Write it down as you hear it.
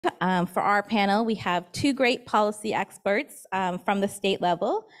For our panel, we have two great policy experts from the state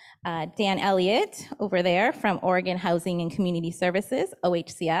level. Dan Elliott over there from Oregon Housing and Community Services,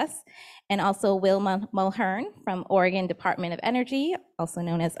 OHCS, and also Will Mulhern from Oregon Department of Energy, also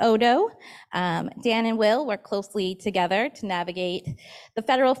known as ODO. Dan and Will work closely together to navigate the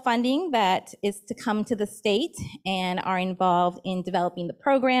federal funding that is to come to the state and are involved in developing the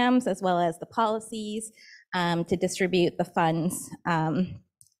programs as well as the policies to distribute the funds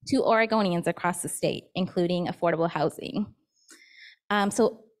to Oregonians across the state, including affordable housing.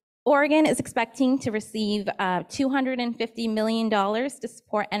 So Oregon is expecting to receive $250 million to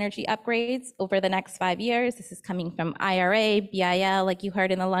support energy upgrades over the next 5 years. This is coming from IRA, BIL, like you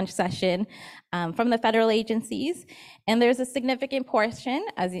heard in the lunch session, from the federal agencies. And there's a significant portion,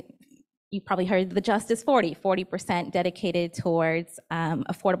 as you probably heard, the Justice 40% dedicated towards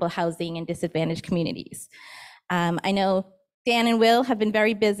affordable housing in disadvantaged communities. I know Dan and Will have been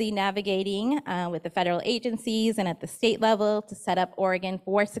very busy navigating with the federal agencies and at the state level to set up Oregon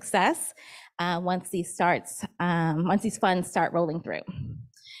for success once these funds start rolling through.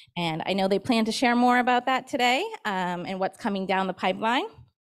 And I know they plan to share more about that today and what's coming down the pipeline.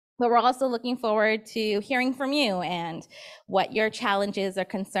 But we're also looking forward to hearing from you and what your challenges or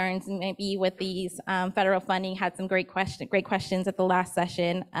concerns may be with these federal funding. Had some great questions at the last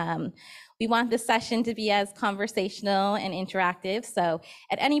session. We want this session to be as conversational and interactive. So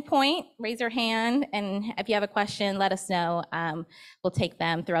at any point, raise your hand, and if you have a question, let us know. We'll take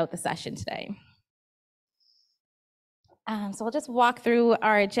them throughout the session today. So we'll just walk through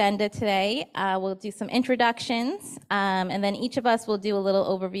our agenda today. We'll do some introductions, and then each of us will do a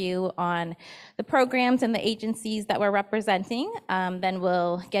little overview on the programs and the agencies that we're representing. Then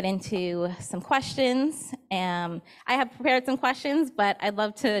we'll get into some questions. I have prepared some questions, but I'd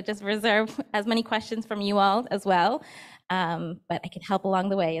love to just reserve as many questions from you all as well. But I can help along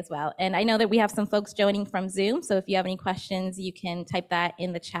the way as well. And I know that we have some folks joining from Zoom, so if you have any questions, you can type that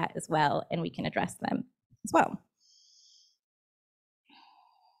in the chat as well, and we can address them as well.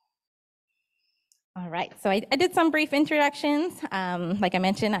 All right, so I did some brief introductions. Like I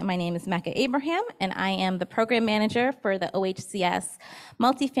mentioned, my name is Mecca Abraham, and I am the program manager for the OHCS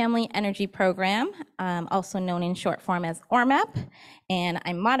Multifamily Energy Program, also known in short form as ORMEP, and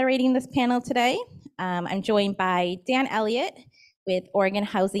I'm moderating this panel today. I'm joined by Dan Elliott with Oregon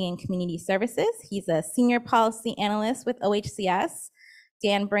Housing and Community Services. He's a senior policy analyst with OHCS.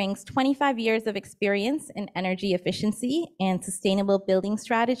 Dan brings 25 years of experience in energy efficiency and sustainable building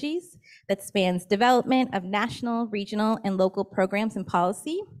strategies that spans development of national, regional, and local programs and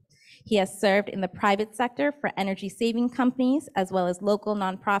policy. He has served in the private sector for energy saving companies, as well as local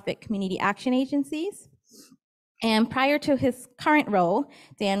nonprofit community action agencies. And prior to his current role,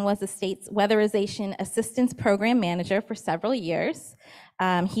 Dan was the state's weatherization assistance program manager for several years.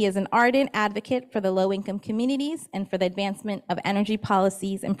 He is an ardent advocate for the low-income communities and for the advancement of energy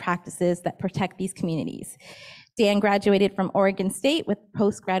policies and practices that protect these communities. Dan graduated from Oregon State with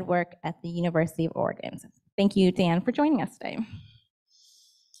post-grad work at the University of Oregon. Thank you, Dan, for joining us today.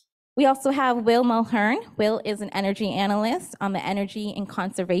 We also have Will Mulhern. Will is an energy analyst on the Energy and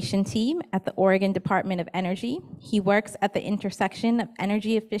Conservation team at the Oregon Department of Energy. He works at the intersection of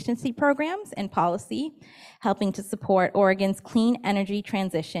energy efficiency programs and policy, helping to support Oregon's clean energy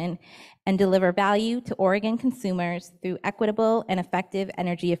transition and deliver value to Oregon consumers through equitable and effective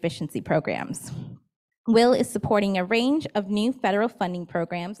energy efficiency programs. Will is supporting a range of new federal funding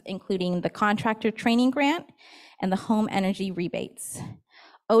programs, including the Contractor Training Grant and the Home Energy Rebates.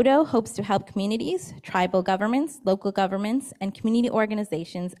 ODO hopes to help communities, tribal governments, local governments, and community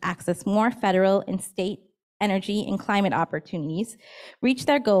organizations access more federal and state energy and climate opportunities, reach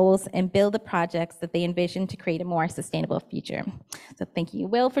their goals, and build the projects that they envision to create a more sustainable future. So thank you,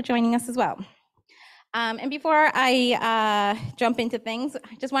 Will, for joining us as well. And before I jump into things,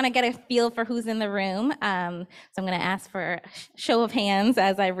 I just want to get a feel for who's in the room. So I'm going to ask for a show of hands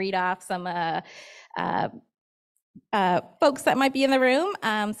as I read off some folks that might be in the room.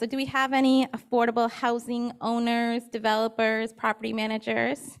 So do we have any affordable housing owners, developers, property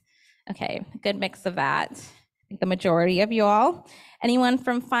managers? Okay, good mix of that. I think the majority of you all. Anyone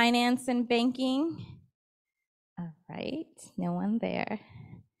from finance and banking? All right, no one there.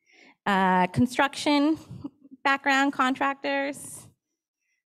 Construction background, contractors?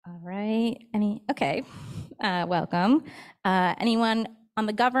 All right, okay, welcome. Anyone on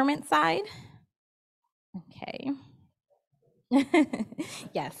the government side? Okay.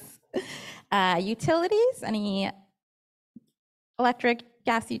 Yes. Utilities, any electric,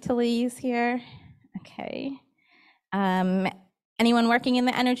 gas utilities here? Okay. Anyone working in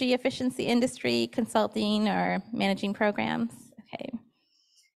the energy efficiency industry, consulting or managing programs? Okay.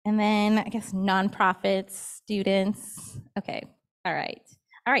 And then I guess nonprofits, students. Okay, all right.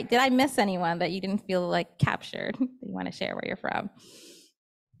 All right, did I miss anyone that you didn't feel like captured? That you want to share where you're from?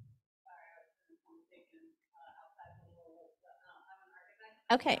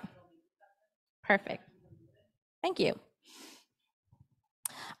 Okay, perfect. Thank you.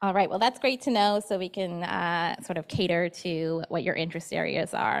 All right, well, that's great to know so we can sort of cater to what your interest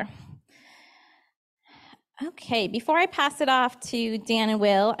areas are. Okay, before I pass it off to Dan and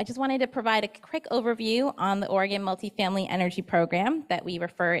Will, I just wanted to provide a quick overview on the Oregon Multifamily Energy Program that we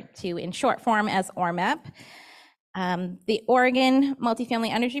refer to in short form as ORMEP. The Oregon Multifamily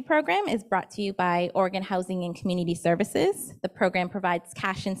Energy Program is brought to you by Oregon Housing and Community Services. The program provides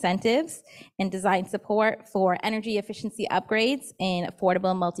cash incentives and design support for energy efficiency upgrades in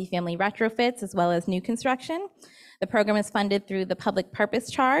affordable multifamily retrofits as well as new construction. The program is funded through the public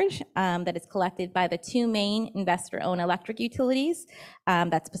purpose charge that is collected by the two main investor-owned electric utilities,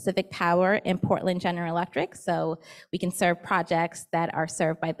 that's Pacific Power and Portland General Electric. So we can serve projects that are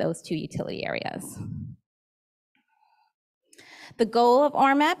served by those two utility areas. The goal of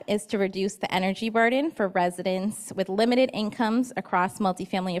ORMEP is to reduce the energy burden for residents with limited incomes across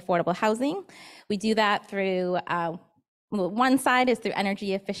multifamily affordable housing. We do that through, one side is through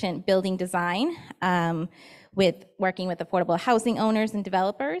energy efficient building design, with working with affordable housing owners and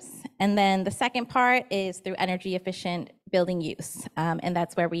developers. And then the second part is through energy efficient building use. And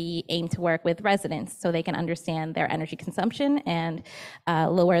that's where we aim to work with residents so they can understand their energy consumption and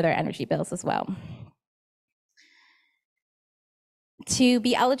lower their energy bills as well. To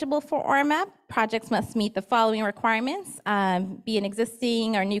be eligible for ORMEP, projects must meet the following requirements: be an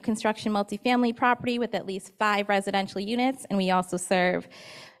existing or new construction multifamily property with at least 5 residential units, and we also serve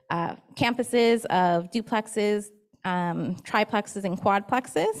campuses of duplexes, triplexes, and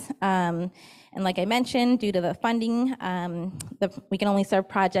quadplexes. And like I mentioned, due to the funding, we can only serve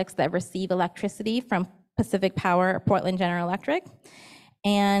projects that receive electricity from Pacific Power or Portland General Electric.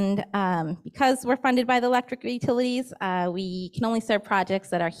 And because we're funded by the electric utilities, we can only serve projects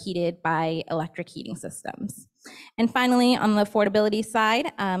that are heated by electric heating systems. And finally, on the affordability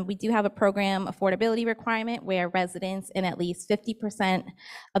side, we do have a program affordability requirement where residents in at least 50%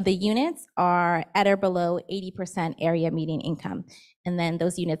 of the units are at or below 80% area median income. And then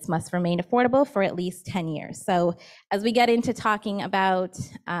those units must remain affordable for at least 10 years. So as we get into talking about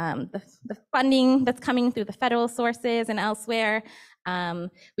the funding that's coming through the federal sources and elsewhere,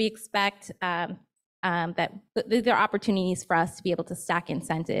 we expect that there are opportunities for us to be able to stack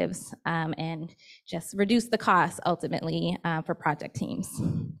incentives and just reduce the costs ultimately for project teams.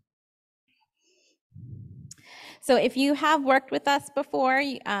 So if you have worked with us before,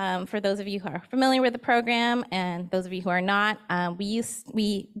 for those of you who are familiar with the program and those of you who are not,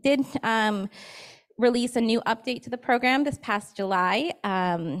 we did release a new update to the program this past July.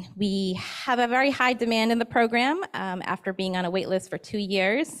 We have a very high demand in the program after being on a wait list for 2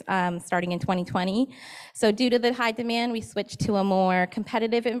 years, starting in 2020. So due to the high demand, we switched to a more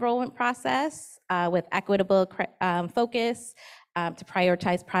competitive enrollment process with equitable focus to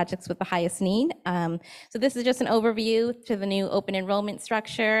prioritize projects with the highest need. So this is just an overview to the new open enrollment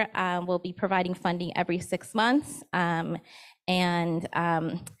structure. We'll be providing funding every 6 months and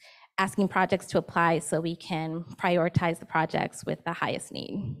asking projects to apply so we can prioritize the projects with the highest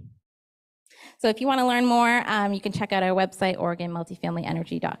need. So if you want to learn more, you can check out our website,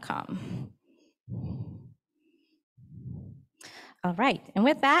 OregonMultifamilyEnergy.com. All right, and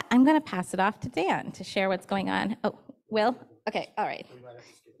with that, I'm going to pass it off to Dan to share what's going on. Oh, Will? Okay, all right.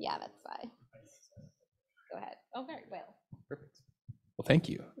 Yeah, that's fine. Go ahead. Oh, very well. Perfect. Well, thank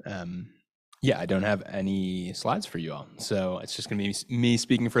you. Yeah, I don't have any slides for you all, so it's just going to be me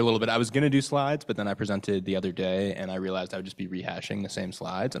speaking for a little bit. I was going to do slides, but then I presented the other day, and I realized I would just be rehashing the same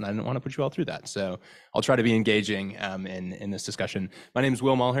slides, and I didn't want to put you all through that. So I'll try to be engaging in this discussion. My name is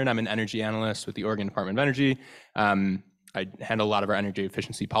Will Mulhern. I'm an energy analyst with the Oregon Department of Energy. I handle a lot of our energy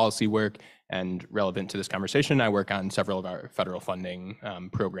efficiency policy work, and relevant to this conversation, I work on several of our federal funding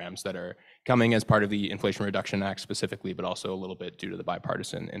programs that are coming as part of the Inflation Reduction Act specifically, but also a little bit due to the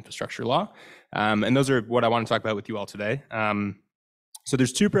bipartisan infrastructure law. And those are what I want to talk about with you all today. So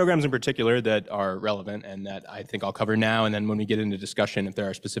there's 2 programs in particular that are relevant and that I think I'll cover now. And then when we get into discussion, if there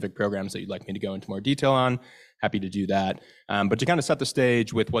are specific programs that you'd like me to go into more detail on, happy to do that. But to kind of set the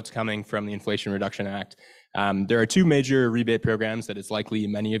stage with what's coming from the Inflation Reduction Act, there are 2 major rebate programs that it's likely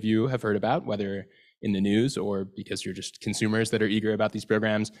many of you have heard about, whether in the news or because you're just consumers that are eager about these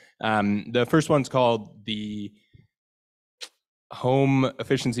programs. The first one's called the home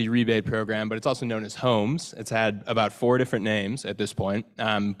efficiency rebate program, but it's also known as HOMES. It's had about 4 different names at this point,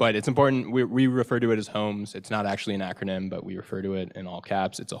 but it's important. We refer to it as HOMES. It's not actually an acronym, but we refer to it in all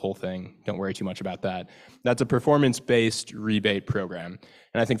caps. It's a whole thing. Don't worry too much about that. That's a performance-based rebate program.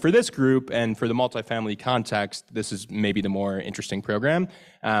 And I think for this group and for the multifamily context, this is maybe the more interesting program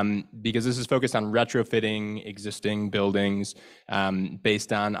because this is focused on retrofitting existing buildings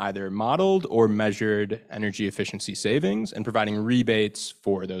based on either modeled or measured energy efficiency savings and providing rebates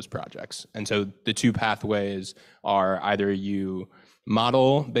for those projects. And so the 2 pathways are either you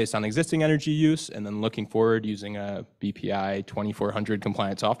model based on existing energy use and then looking forward using a BPI 2400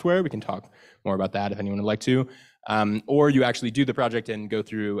 compliant software. We can talk more about that if anyone would like to. Or you actually do the project and go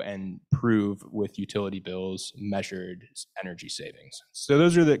through and prove with utility bills measured energy savings. So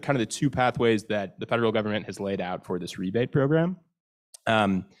those are the kind of the 2 pathways that the federal government has laid out for this rebate program.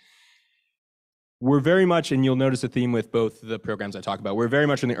 We're very much, and you'll notice a theme with both the programs I talk about, we're very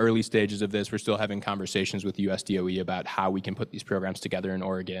much in the early stages of this. We're still having conversations with USDOE about how we can put these programs together in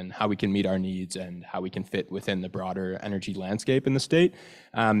Oregon, how we can meet our needs, and how we can fit within the broader energy landscape in the state.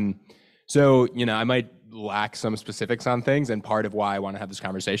 So, I might lack some specifics on things, and part of why I want to have this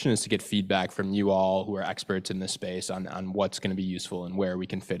conversation is to get feedback from you all who are experts in this space on what's going to be useful and where we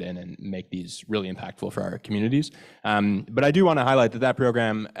can fit in and make these really impactful for our communities. But I do want to highlight that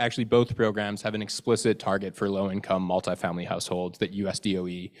program, actually both programs have an explicit target for low-income multifamily households that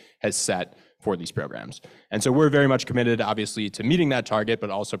USDOE has set for these programs. And so we're very much committed, obviously, to meeting that target, but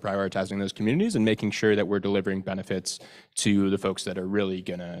also prioritizing those communities and making sure that we're delivering benefits to the folks that are really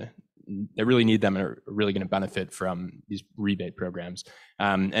need them and are really going to benefit from these rebate programs.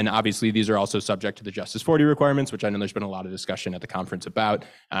 And obviously, these are also subject to the Justice 40 requirements, which I know there's been a lot of discussion at the conference about.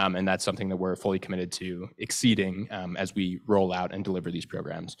 And that's something that we're fully committed to exceeding as we roll out and deliver these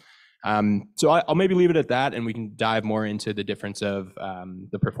programs. So I'll maybe leave it at that, and we can dive more into the difference of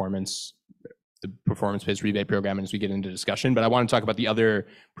the performance-based rebate program as we get into discussion. But I want to talk about the other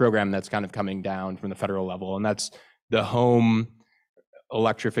program that's kind of coming down from the federal level, and that's the home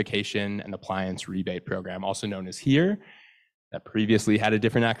electrification and appliance rebate program, also known as HEAR. That previously had a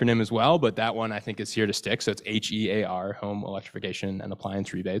different acronym as well, but that one I think is here to stick. So it's HEAR, Home Electrification and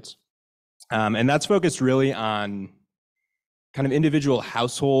Appliance Rebates. And that's focused really on kind of individual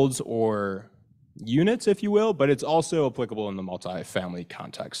households or units, if you will, but it's also applicable in the multifamily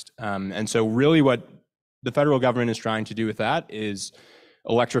context. And so really what the federal government is trying to do with that is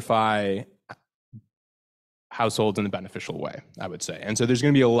electrify households in a beneficial way, I would say. And so there's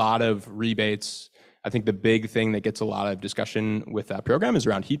going to be a lot of rebates. I think the big thing that gets a lot of discussion with that program is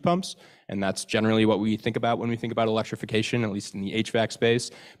around heat pumps. And that's generally what we think about when we think about electrification, at least in the HVAC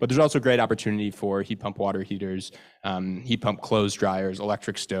space. But there's also great opportunity for heat pump water heaters, heat pump clothes dryers,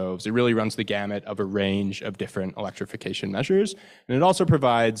 electric stoves. It really runs the gamut of a range of different electrification measures. And it also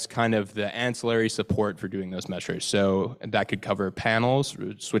provides kind of the ancillary support for doing those measures. So that could cover panels,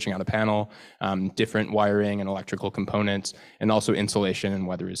 switching out a panel, different wiring and electrical components, and also insulation and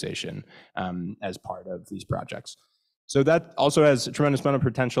weatherization as part of these projects. So that also has a tremendous amount of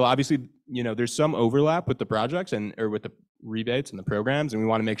potential. Obviously, there's some overlap with the projects or with the rebates and the programs, and we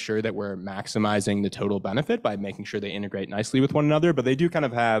want to make sure that we're maximizing the total benefit by making sure they integrate nicely with one another, but they do kind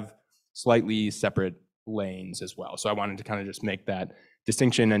of have slightly separate lanes as well. So I wanted to kind of just make that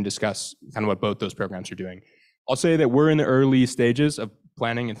distinction and discuss kind of what both those programs are doing. I'll say that we're in the early stages of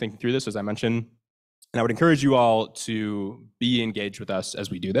planning and thinking through this, as I mentioned. And I would encourage you all to be engaged with us as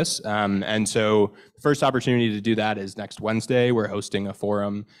we do this. And so the first opportunity to do that is next Wednesday. We're hosting a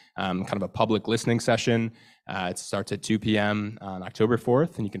forum, kind of a public listening session. It starts at 2 p.m. on October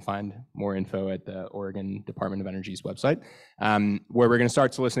 4th, and you can find more info at the Oregon Department of Energy's website, where we're going to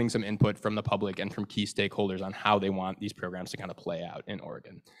start soliciting some input from the public and from key stakeholders on how they want these programs to kind of play out in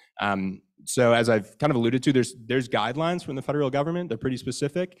Oregon. So as I've kind of alluded to, there's guidelines from the federal government. They're pretty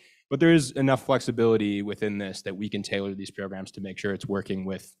specific, but there is enough flexibility within this that we can tailor these programs to make sure it's working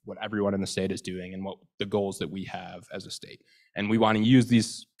with what everyone in the state is doing and what the goals that we have as a state. And we want to use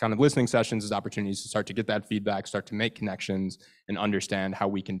these kind of listening sessions as opportunities to start to get that feedback, start to make connections, and understand how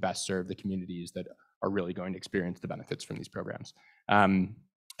we can best serve the communities that are really going to experience the benefits from these programs. And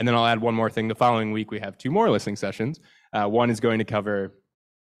then I'll add one more thing. The following week, we have 2 more listening sessions. One is going to cover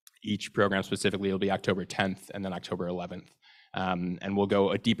each program specifically. It'll be October 10th and then October 11th. And we'll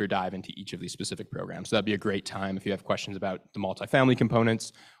go a deeper dive into each of these specific programs. So that'd be a great time if you have questions about the multifamily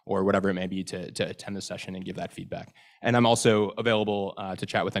components or whatever it may be to attend the session and give that feedback. And I'm also available to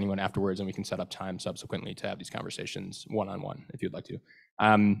chat with anyone afterwards, and we can set up time subsequently to have these conversations one-on-one if you'd like to.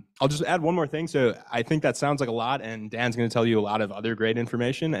 I'll just add one more thing. So I think that sounds like a lot, and Dan's going to tell you a lot of other great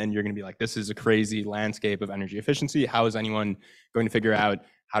information, and you're going to be like, this is a crazy landscape of energy efficiency. How is anyone going to figure out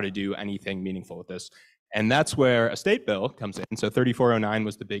how to do anything meaningful with this? And that's where a state bill comes in. So 3409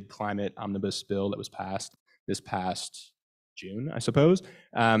 was the big climate omnibus bill that was passed this past June, I suppose.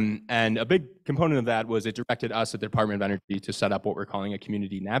 And a big component of that was it directed us at the Department of Energy to set up what we're calling a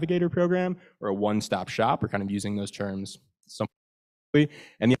community navigator program, or a one-stop shop. We're kind of using those terms.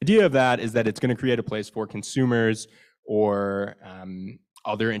 And the idea of that is that it's going to create a place for consumers or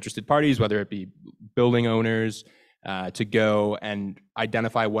other interested parties, whether it be building owners, to go and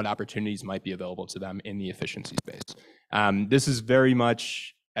identify what opportunities might be available to them in the efficiency space. This is very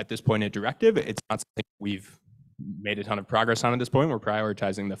much, at this point, a directive. It's not something we've made a ton of progress on at this point. We're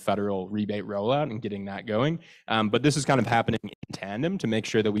prioritizing the federal rebate rollout and getting that going. But this is kind of happening in tandem to make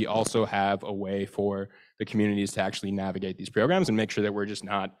sure that we also have a way for the communities to actually navigate these programs and make sure that we're just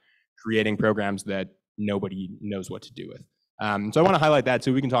not creating programs that nobody knows what to do with. So I want to highlight that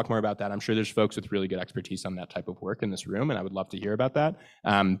too. We can talk more about that. I'm sure there's folks with really good expertise on that type of work in this room, and I would love to hear about that.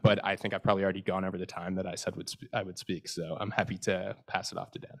 But I think I've probably already gone over the time that I said I would speak, so I'm happy to pass it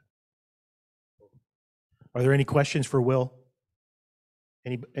off to Dan. Are there any questions for Will?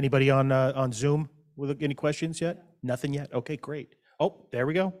 Anybody on Zoom with any questions yet? Nothing yet? Okay, great. Oh, there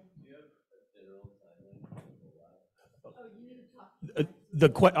we go. The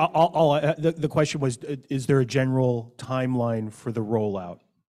question was, is there a general timeline for the rollout?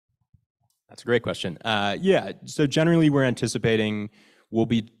 That's a great question. Yeah, so generally we're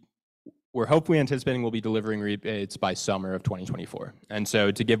hopefully anticipating we'll be delivering rebates by summer of 2024. And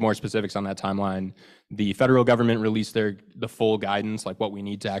so to give more specifics on that timeline, the federal government released the full guidance, like what we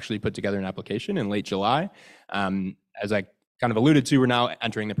need to actually put together an application in late July. As I kind of alluded to, we're now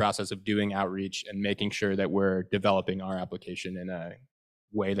entering the process of doing outreach and making sure that we're developing our application in a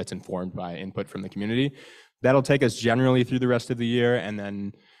way that's informed by input from the community. That'll take us generally through the rest of the year. And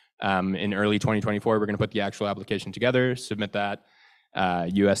then in early 2024, we're going to put the actual application together, submit that.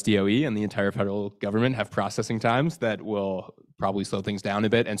 US DOE and the entire federal government have processing times that will probably slow things down a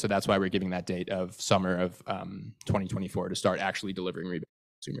bit. And so that's why we're giving that date of summer of 2024 to start actually delivering rebates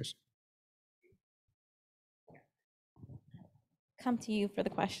to consumers. Come to you for the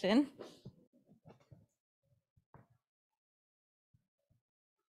question.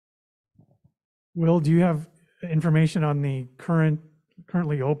 Will, do you have information on the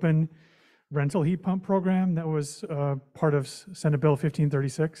currently open rental heat pump program that was part of Senate Bill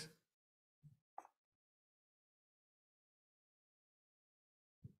 1536?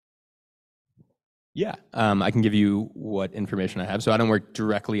 Yeah, I can give you what information I have. So I don't work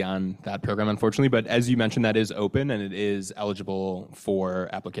directly on that program, unfortunately, but as you mentioned, that is open and it is eligible for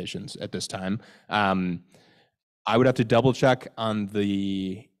applications at this time. I would have to double check on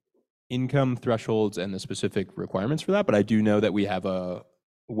the income thresholds and the specific requirements for that, but I do know that we have a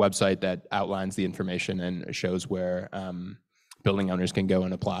website that outlines the information and shows where building owners can go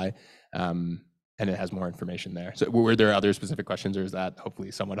and apply, and it has more information there. So were there other specific questions, or is that hopefully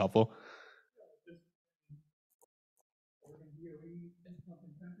somewhat helpful?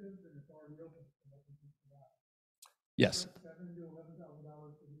 Yes.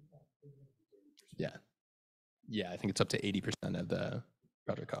 Yeah. Yeah, I think it's up to 80% of the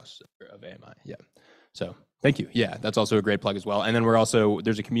project costs of AMI. Yeah. So thank you. Yeah, that's also a great plug as well. And then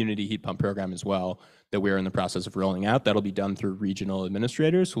there's a community heat pump program as well that we're in the process of rolling out. That'll be done through regional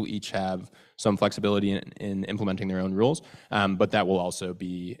administrators who each have some flexibility in implementing their own rules. But that will also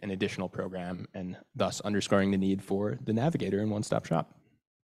be an additional program, and thus underscoring the need for the navigator and one-stop shop.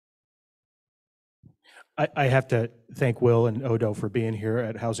 I have to thank Will and Odo for being here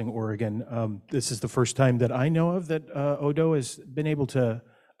at Housing Oregon. This is the first time that I know of that Odo has been able to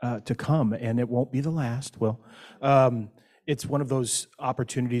come, and it won't be the last. Will, it's one of those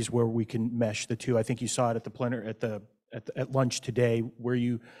opportunities where we can mesh the two. I think you saw it at the plenary at lunch today, where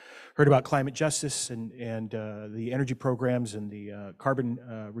you heard about climate justice and the energy programs and the carbon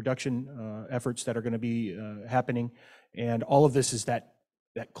reduction efforts that are going to be happening, and all of this is that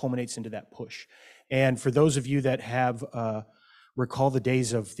culminates into that push. And for those of you that have recall the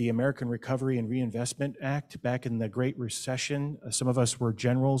days of the American Recovery and Reinvestment Act back in the Great Recession, some of us were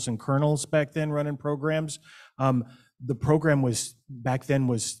generals and colonels back then running programs. The program back then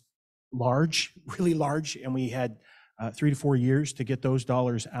was large, really large, and we had 3 to 4 years to get those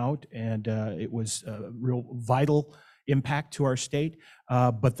dollars out, and it was real vital impact to our state,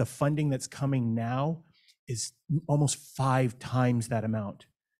 but the funding that's coming now is almost 5 times that amount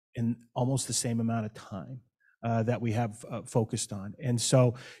in almost the same amount of time that we have focused on. And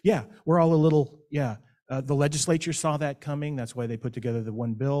so, yeah, we're all a little, the legislature saw that coming. That's why they put together the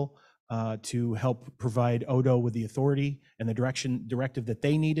one bill to help provide Odo with the authority and the directive that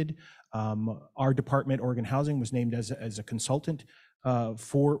they needed. Our department, Oregon Housing, was named as a consultant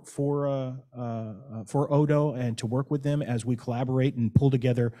for Odo, and to work with them as we collaborate and pull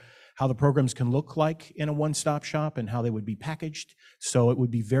together how the programs can look like in a one-stop shop and how they would be packaged. So it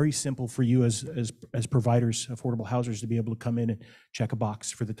would be very simple for you as providers, affordable housers, to be able to come in and check a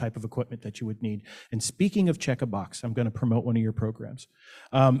box for the type of equipment that you would need. And speaking of check a box, I'm going to promote one of your programs.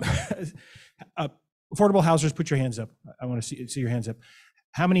 Affordable housers, put your hands up. I want to see your hands up.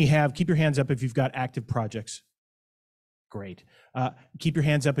 How many keep your hands up if you've got active projects? Great. Keep your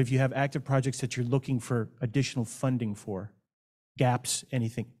hands up if you have active projects that you're looking for additional funding for. Gaps,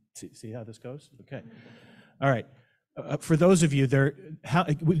 anything. See how this goes? Okay. All right. For those of you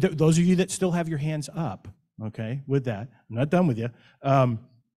those of you that still have your hands up, okay, with that, I'm not done with you.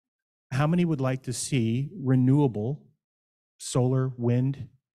 How many would like to see renewable, solar, wind?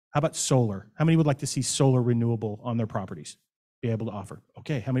 How about solar? How many would like to see solar renewable on their properties? Be able to offer.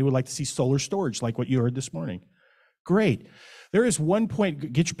 Okay. How many would like to see solar storage like what you heard this morning? Great. There is one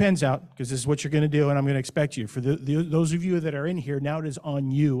point, get your pens out, because this is what you're going to do, and I'm going to expect you. For those of you that are in here, now it is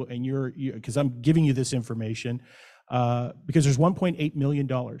on you, and because I'm giving you this information, because there's $1.8 million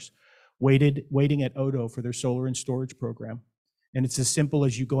waiting at Odo for their solar and storage program. And it's as simple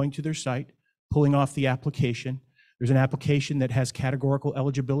as you going to their site, pulling off the application. There's an application that has categorical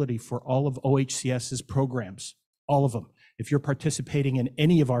eligibility for all of OHCS's programs, all of them. If you're participating in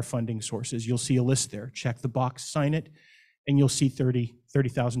any of our funding sources, you'll see a list there. Check the box, sign it, and you'll see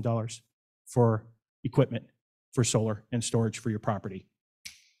 $30,000 for equipment for solar and storage for your property.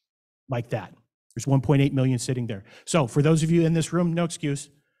 Like that. There's 1.8 million sitting there. So for those of you in this room, no excuse.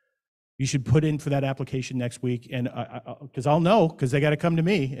 You should put in for that application next week, and because I'll know, because they got to come to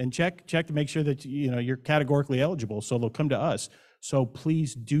me and check to make sure that you're categorically eligible. So they'll come to us. So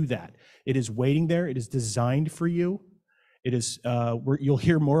please do that. It is waiting there. It is designed for you. It is. You'll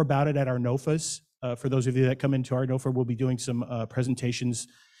hear more about it at our NOFAs. For those of you that come into our NOFA, we'll be doing some presentations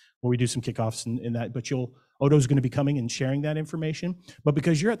where we do some kickoffs in that. But Odo's going to be coming and sharing that information. But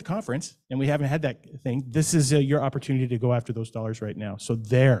because you're at the conference and we haven't had that thing, this is your opportunity to go after those dollars right now. So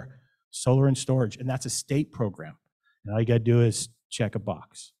there, solar and storage, and that's a state program. And all you got to do is check a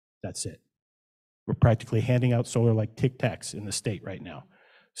box. That's it. We're practically handing out solar like Tic Tacs in the state right now.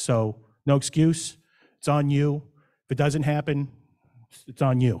 So no excuse. It's on you. If it doesn't happen, it's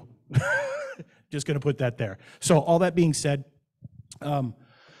on you. Just going to put that there. So all that being said,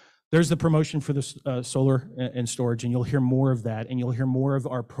 there's the promotion for the solar and storage, and you'll hear more of that, and you'll hear more of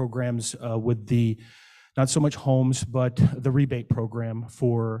our programs with the, not so much homes, but the rebate program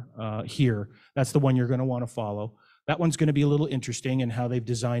for here. That's the one you're going to want to follow. That one's going to be a little interesting in how they've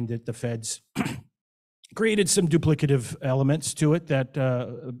designed it. The feds created some duplicative elements to it that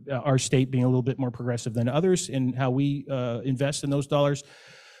our state being a little bit more progressive than others in how we invest in those dollars.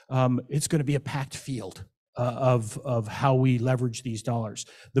 It's going to be a packed field of how we leverage these dollars.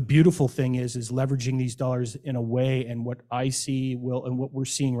 The beautiful thing is leveraging these dollars in a way, and what I see and what we're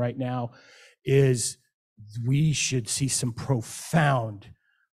seeing right now is we should see some profound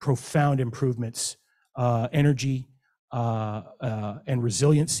improvements, energy and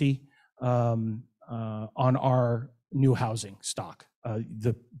resiliency on our new housing stock.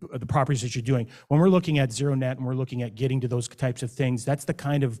 The properties that you're doing. When we're looking at zero net and we're looking at getting to those types of things, that's the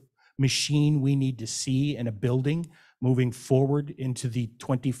kind of machine we need to see in a building moving forward into the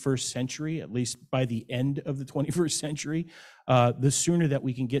 21st century, at least by the end of the 21st century. The sooner that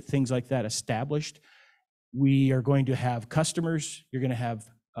we can get things like that established, we are going to have customers, you're going to have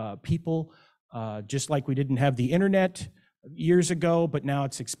people, just like we didn't have the internet years ago, but now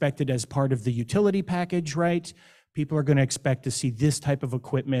it's expected as part of the utility package, right? People are going to expect to see this type of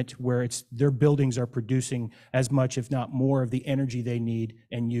equipment where their buildings are producing as much, if not more, of the energy they need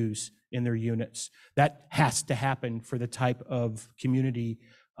and use in their units. That has to happen for the type of community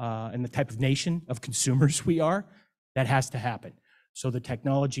and the type of nation of consumers we are. That has to happen. So the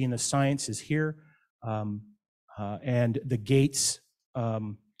technology and the science is here, and the gates are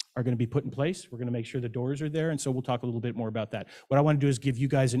going to be put in place. We're going to make sure the doors are there, and so we'll talk a little bit more about that. What I want to do is give you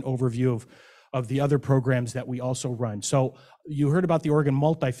guys an overview of the other programs that we also run. So you heard about the Oregon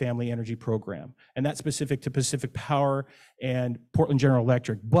Multifamily Energy Program, and that's specific to Pacific Power and Portland General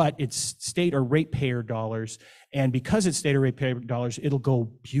Electric, but it's state or ratepayer dollars. And because it's state or ratepayer dollars, it'll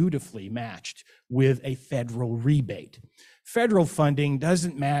go beautifully matched with a federal rebate. Federal funding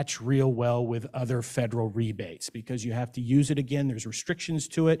doesn't match real well with other federal rebates because you have to use it again. There's restrictions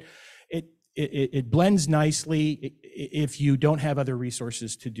to it. It blends nicely if you don't have other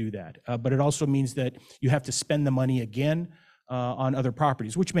resources to do that. But it also means that you have to spend the money again on other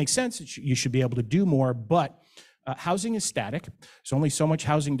properties, which makes sense. You should be able to do more, but housing is static. There's only so much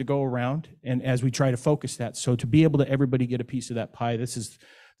housing to go around, and as we try to focus that, so to be able to everybody get a piece of that pie, this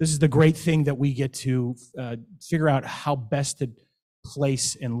is the great thing that we get to figure out how best to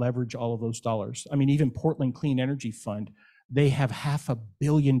place and leverage all of those dollars. I mean, even Portland Clean Energy Fund, they have $500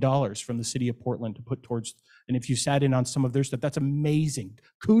 million from the city of Portland to put towards, and if you sat in on some of their stuff, that's amazing.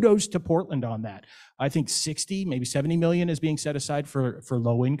 Kudos to Portland on that. I think 60, maybe 70 million is being set aside for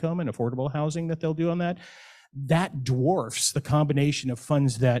low income and affordable housing that they'll do on that. That dwarfs the combination of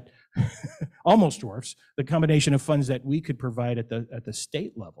funds that, almost dwarfs the combination of funds that we could provide at the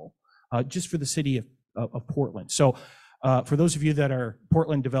state level, just for the city of Portland. So for those of you that are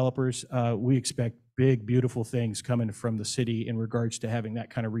Portland developers, we expect big, beautiful things coming from the city in regards to having that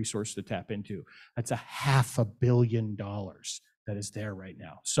kind of resource to tap into. That's $500 million that is there right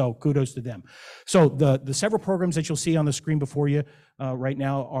now. So kudos to them. So the several programs that you'll see on the screen before you right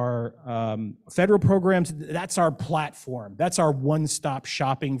now are federal programs. That's our platform. That's our one-stop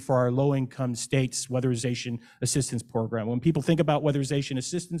shopping for our low-income states weatherization assistance program. When people think about weatherization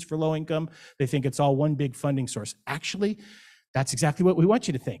assistance for low income, they think it's all one big funding source. Actually, that's exactly what we want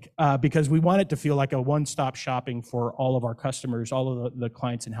you to think, because we want it to feel like a one-stop shopping for all of our customers, all of the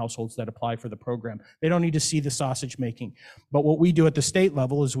clients and households that apply for the program. They don't need to see the sausage making. But what we do at the state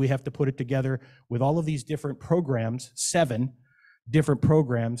level is we have to put it together with all of these different programs, 7 different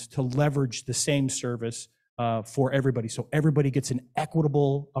programs, to leverage the same service for everybody. So everybody gets an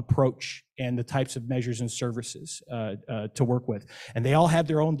equitable approach and the types of measures and services to work with. And they all have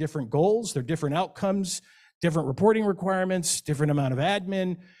their own different goals, their different outcomes, different reporting requirements, different amount of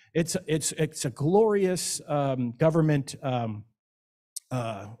admin. It's a glorious government.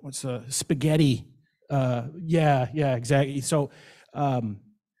 Spaghetti? Yeah, exactly. So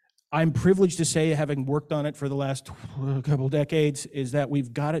I'm privileged to say, having worked on it for the last couple decades, is that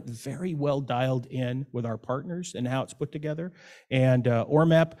we've got it very well dialed in with our partners and how it's put together. And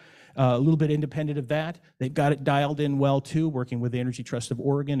ORMAP, a little bit independent of that, they've got it dialed in well too, working with the Energy Trust of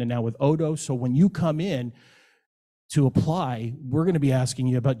Oregon and now with Odo. So when you come in to apply, we're going to be asking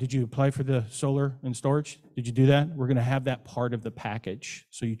you about, did you apply for the solar and storage? Did you do that? We're going to have that part of the package.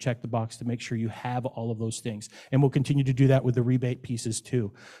 So you check the box to make sure you have all of those things. And we'll continue to do that with the rebate pieces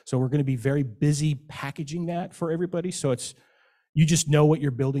too. So we're going to be very busy packaging that for everybody. So it's, you just know what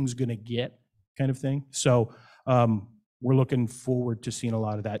your building's going to get, kind of thing. So we're looking forward to seeing a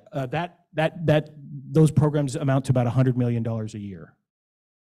lot of that. Those programs amount to about $100 million a year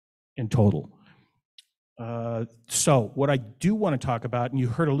in total. So what I do want to talk about, and you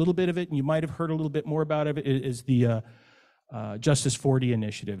heard a little bit of it, and you might have heard a little bit more about it, is the Justice 40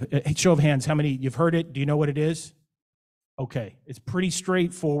 initiative. Show of hands, how many, you've heard it? Do you know what it is? Okay, it's pretty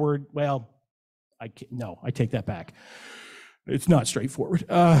straightforward. Well, no, I take that back. It's not straightforward.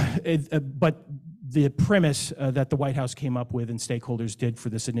 But the premise that the White House came up with and stakeholders did for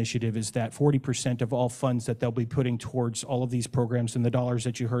this initiative is that 40% of all funds that they'll be putting towards all of these programs, and the dollars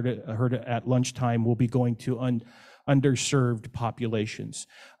that you heard at lunchtime, will be going to underserved populations.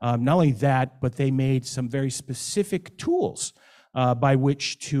 Not only that, but they made some very specific tools by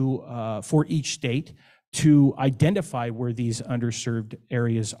which to, for each state, to identify where these underserved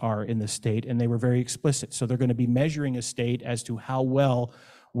areas are in the state, and they were very explicit. So they're going to be measuring a state as to how well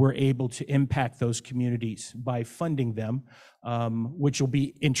we're able to impact those communities by funding them, which will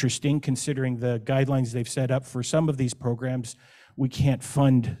be interesting considering the guidelines they've set up for some of these programs. We can't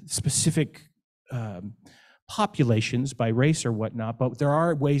fund specific populations by race or whatnot, but there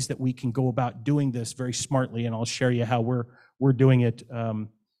are ways that we can go about doing this very smartly, and I'll share you how we're doing it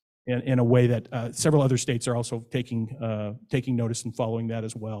in a way that several other states are also taking notice and following that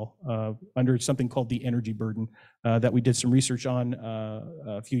as well, under something called the energy burden that we did some research on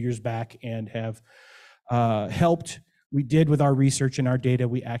a few years back and have helped. We did with our research and our data,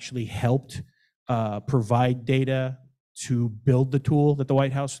 we actually helped provide data to build the tool that the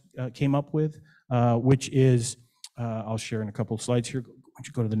White House came up with, which is, I'll share in a couple of slides here. Why don't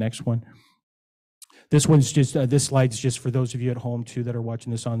you go to the next one? This one's just, this slide's just for those of you at home too that are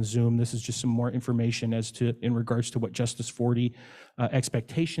watching this on Zoom. This is just some more information as to, in regards to what Justice 40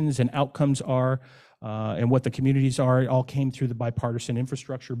 expectations and outcomes are, and what the communities are. It all came through the bipartisan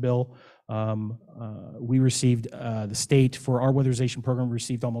infrastructure bill. We received, the state for our weatherization program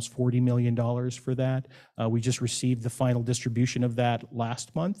received almost $40 million for that. We just received the final distribution of that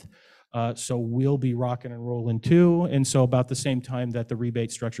last month. So we'll be rocking and rolling too. And so about the same time that the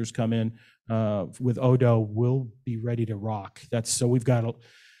rebate structures come in with Odo, we'll be ready to rock. So we've got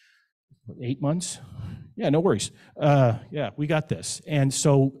 8 months. Yeah, no worries. Yeah, we got this. And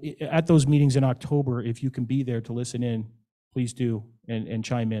so at those meetings in October, if you can be there to listen in, please do and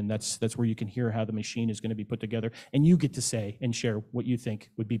chime in. That's where you can hear how the machine is going to be put together. And you get to say and share what you think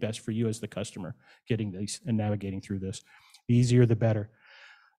would be best for you as the customer getting these and navigating through this. The easier, the better.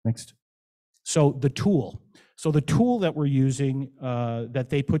 Next. So the tool that we're using, that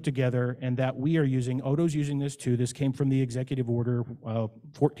they put together and that we are using, Odo's using this too. This came from the executive order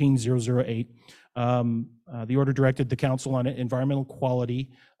 14008. The order directed the Council on Environmental Quality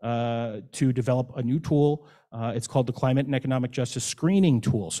to develop a new tool. It's called the Climate and Economic Justice Screening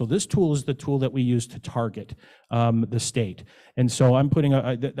Tool. So this tool is the tool that we use to target the state. And so I'm putting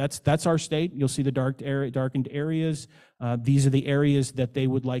that's our state. You'll see the darkened areas. These are the areas that they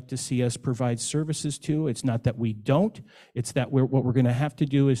would like to see us provide services to. It's not that we don't. It's that what we're going to have to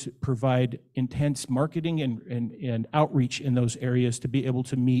do is provide intense marketing and outreach in those areas to be able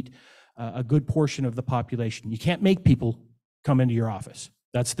to meet a good portion of the population. You can't make people come into your office.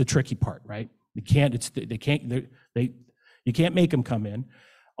 That's the tricky part, right? You can't make them come in.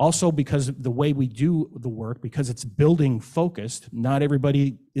 Also, because of the way we do the work, because it's building focused, not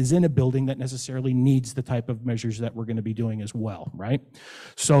everybody is in a building that necessarily needs the type of measures that we're going to be doing as well, right?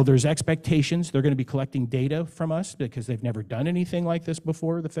 So there's expectations. They're going to be collecting data from us because they've never done anything like this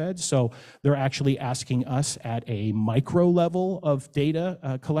before, the feds. So they're actually asking us at a micro level of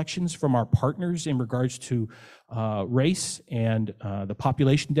data collections from our partners in regards to race and the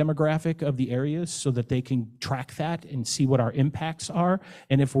population demographic of the areas so that they can track that and see what our impacts are,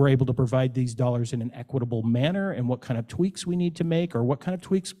 and if we're able to provide these dollars in an equitable manner, and what kind of tweaks we need to make, or what kind of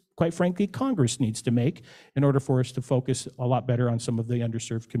tweaks, quite frankly, Congress needs to make in order for us to focus a lot better on some of the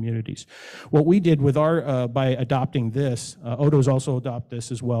underserved communities. What we did with our, by adopting this, Odo's also adopt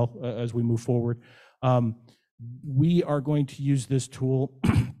this as well as we move forward. We are going to use this tool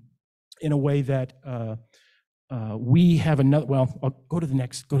in a way that we have another, well, I'll go to the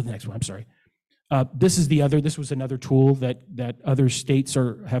next one, I'm sorry. This was another tool that other states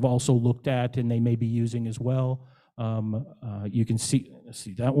have also looked at and they may be using as well. You can see, let's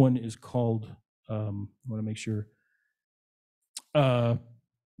see, that one is called, I want to make sure.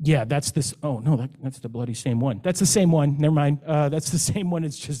 Yeah, that's this, oh no, that's the bloody same one. That's the same one, never mind. That's the same one,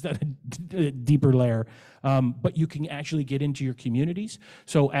 it's just a deeper layer. But you can actually get into your communities.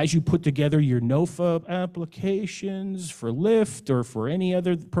 So as you put together your NOFA applications for LIFT or for any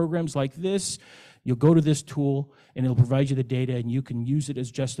other programs like this, you'll go to this tool and it'll provide you the data, and you can use it as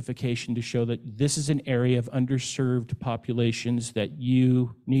justification to show that this is an area of underserved populations that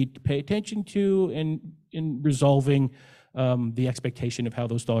you need to pay attention to in resolving the expectation of how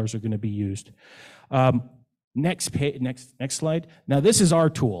those dollars are going to be used. Next slide. Now this is our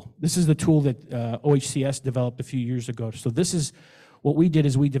tool. This is the tool that OHCS developed a few years ago. So this is what we did,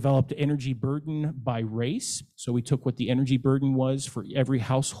 is we developed energy burden by race. So we took what the energy burden was for every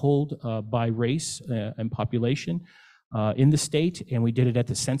household by race and population in the state, and we did it at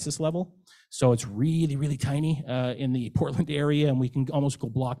the census level. So it's really, really tiny in the Portland area, and we can almost go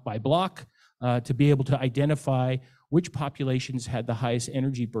block by block to be able to identify which populations had the highest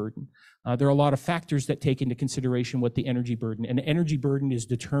energy burden. There are a lot of factors that take into consideration what the energy burden, and the energy burden is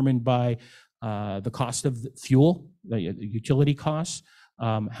determined by the cost of the fuel, the utility costs,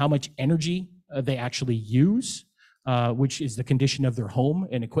 how much energy they actually use, which is the condition of their home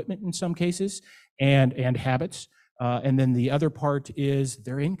and equipment in some cases, and habits. And then the other part is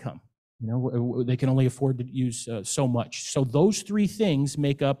their income. You know, they can only afford to use so much. So those three things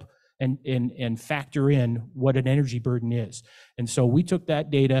make up and factor in what an energy burden is. And so we took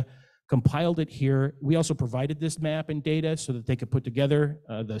that data, compiled it here. We also provided this map and data so that they could put together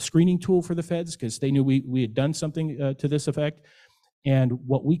the screening tool for the feds, because they knew we had done something to this effect. And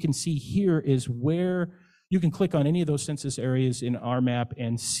what we can see here is where you can click on any of those census areas in our map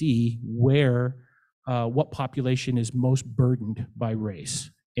and see where what population is most burdened by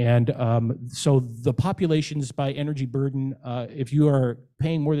race. And so the populations by energy burden, if you are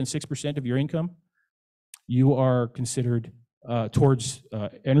paying more than 6% of your income, you are considered towards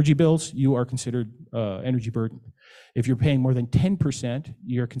energy bills, you are considered energy burden. If you're paying more than 10%,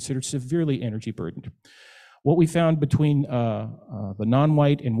 you're considered severely energy burdened. What we found between the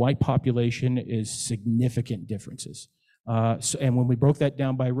non-white and white population is significant differences. And when we broke that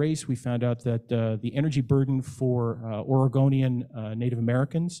down by race, we found out that the energy burden for Oregonian Native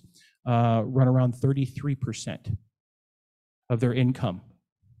Americans run around 33% of their income.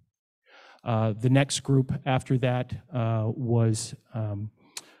 The next group after that was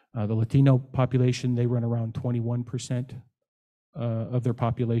the Latino population. They run around 21% of their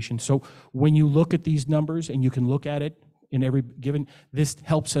population. So when you look at these numbers, and you can look at it in every given, this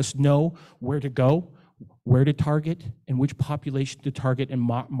helps us know where to go, where to target, and which population to target and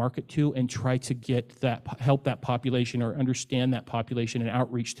market to, and try to get that, help that population or understand that population and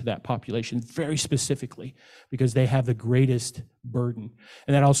outreach to that population very specifically, because they have the greatest burden.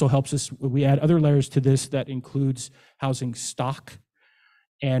 And that also helps us, we add other layers to this that includes housing stock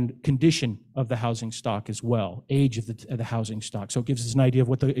and condition of the housing stock as well, age of the housing stock. So it gives us an idea of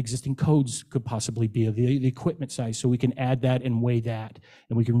what the existing codes could possibly be, of the equipment size, so we can add that and weigh that,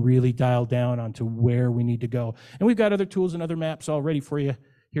 and we can really dial down onto where we need to go. And we've got other tools and other maps all ready for you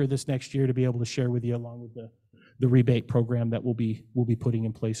here this next year to be able to share with you, along with the rebate program that we'll be putting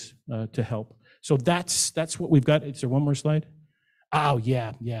in place to help. So that's what we've got. Is there one more slide? Oh,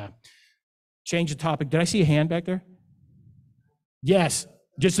 yeah. Change the topic. Did I see a hand back there? Yes.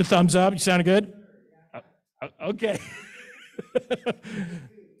 Just a thumbs up. You sounded good? Okay.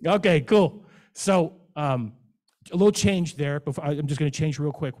 Okay, cool. So a little change there. I'm just going to change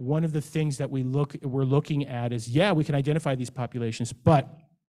real quick. One of the things that we're looking at is, we can identify these populations, but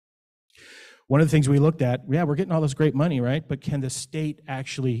one of the things we looked at, we're getting all this great money, right? But can the state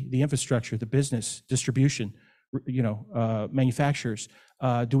actually, the infrastructure, the business, distribution, manufacturers,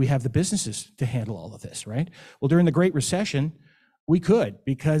 do we have the businesses to handle all of this, right? Well, during the Great Recession, we could,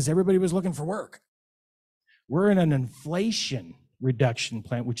 because everybody was looking for work. We're in an inflation reduction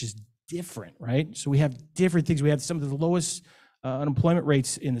plan, which is different, right? So we have different things. We have some of the lowest unemployment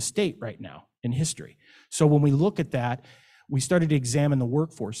rates in the state right now in history. So when we look at that, we started to examine the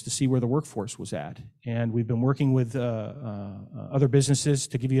workforce to see where the workforce was at. And we've been working with other businesses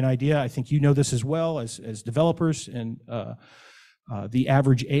to give you an idea. I think you know this as well as developers, and the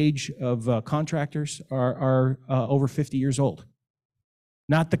average age of contractors are over 50 years old.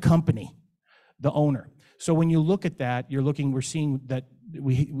 Not the company, the owner. So when you look at that, we're seeing that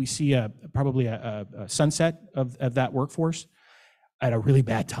we see probably a sunset of that workforce at a really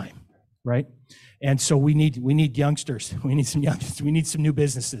bad time, right? And so we need youngsters. We need some youngsters. We need some new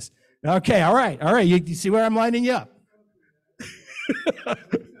businesses. Okay, all right. You see where I'm lining you up?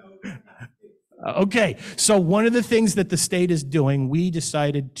 Okay, so one of the things that the state is doing, we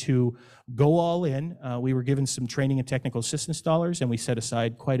decided to go all in. We were given some training and technical assistance dollars, and we set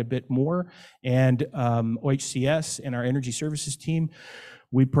aside quite a bit more. And OHCS and our energy services team,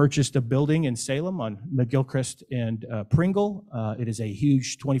 we purchased a building in Salem on McGilchrist and Pringle. It is a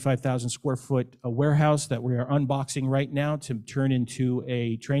huge 25,000 square foot warehouse that we are unboxing right now to turn into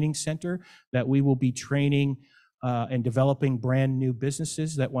a training center that we will be training and developing brand new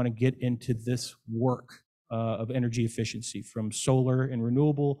businesses that want to get into this work of energy efficiency, from solar and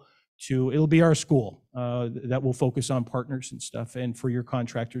renewable to, it'll be our school that will focus on partners and stuff, and for your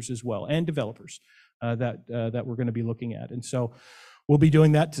contractors as well, and developers that we're going to be looking at. And so we'll be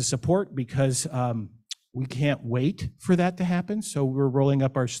doing that to support, because we can't wait for that to happen. So we're rolling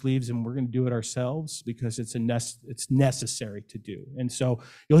up our sleeves and we're going to do it ourselves, because it's necessary to do. And so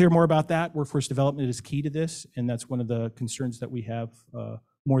you'll hear more about that. Workforce development is key to this, and that's one of the concerns that we have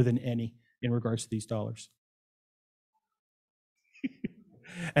more than any in regards to these dollars.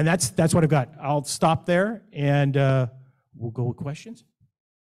 And that's what I've got. I'll stop there, and we'll go with questions.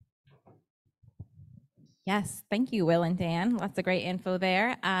 Yes, thank you, Will and Dan. Lots of great info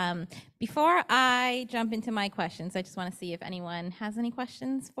there. Before I jump into my questions, I just want to see if anyone has any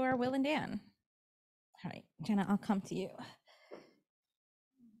questions for Will and Dan. All right, Jenna, I'll come to you.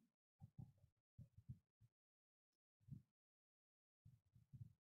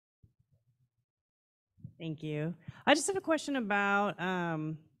 Thank you. I just have a question about,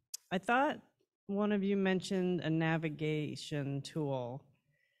 I thought one of you mentioned a navigation tool.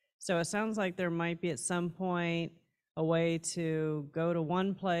 So it sounds like there might be at some point a way to go to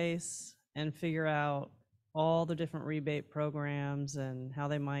one place and figure out all the different rebate programs and how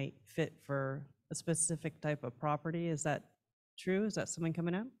they might fit for a specific type of property. Is that true? Is that something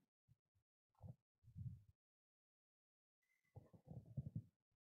coming up?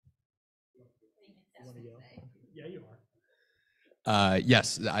 Yeah, you are.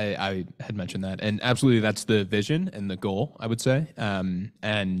 Yes, I had mentioned that, and absolutely, that's the vision and the goal, I would say.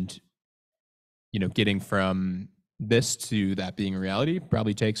 And getting from this to that being a reality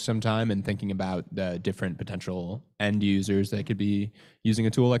probably takes some time, and thinking about the different potential end users that could be using a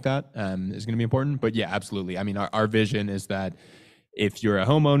tool like that is going to be important. But yeah, absolutely. I mean, our vision is that if you're a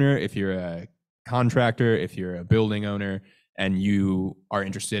homeowner, if you're a contractor, if you're a building owner, and you are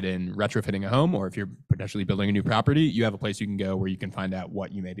interested in retrofitting a home, or if you're potentially building a new property, you have a place you can go where you can find out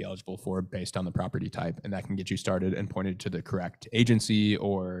what you may be eligible for based on the property type. And that can get you started and pointed to the correct agency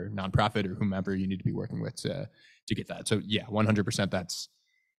or nonprofit or whomever you need to be working with to get that. So yeah, 100% that's,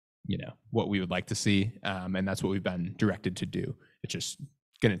 what we would like to see. And that's what we've been directed to do. It's just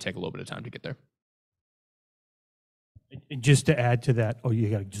going to take a little bit of time to get there. And just to add to that, you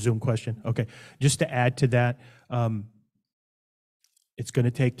got a Zoom question? Okay. Just to add to that, it's going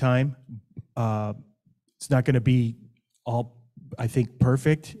to take time. It's not going to be all, I think,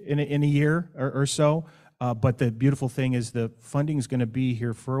 perfect in a year or so. But the beautiful thing is the funding is going to be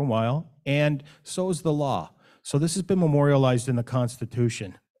here for a while, and so is the law. So this has been memorialized in the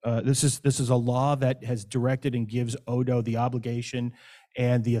Constitution. This is a law that has directed and gives ODO the obligation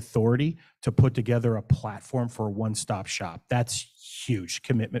and the authority to put together a platform for a one-stop shop. That's huge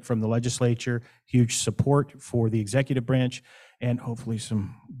commitment from the legislature, huge support for the executive branch, and hopefully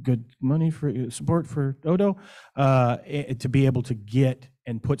some good money for support for ODO to be able to get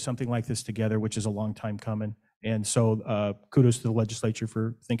and put something like this together, which is a long time coming. And so kudos to the legislature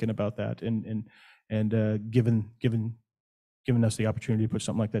for thinking about that and giving us the opportunity to put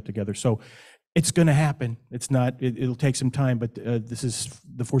something like that together. So it's going to happen. It's not. It'll take some time, but this is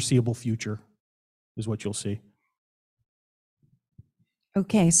the foreseeable future, is what you'll see.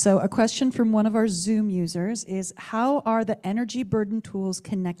 Okay, so a question from one of our Zoom users is, how are the energy burden tools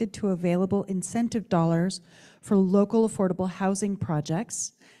connected to available incentive dollars for local affordable housing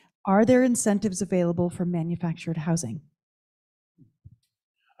projects? Are there incentives available for manufactured housing?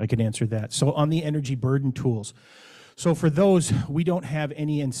 I can answer that. So on the energy burden tools, so for those, we don't have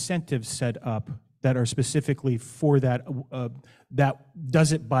any incentives set up that are specifically for that, that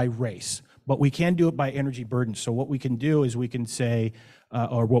does it by race, but we can do it by energy burden. So what we can do is we can say,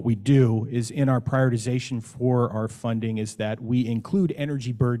 or what we do is in our prioritization for our funding is that we include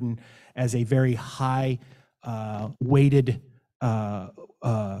energy burden as a very high weighted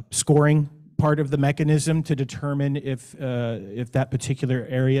scoring part of the mechanism to determine if that particular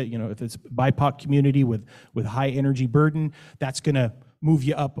area, if it's BIPOC community with high energy burden, that's going to move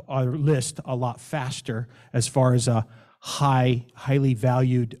you up our list a lot faster as far as a highly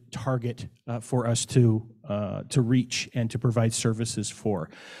valued target for us to reach and to provide services for.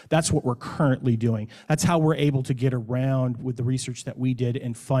 That's what we're currently doing. That's how we're able to get around with the research that we did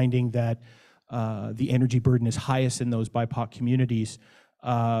and finding that the energy burden is highest in those BIPOC communities,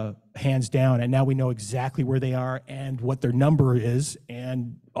 hands down. And now we know exactly where they are and what their number is,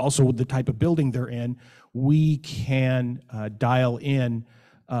 and also the type of building they're in. We can dial in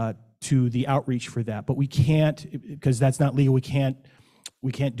to the outreach for that, but we can't, because that's not legal. We can't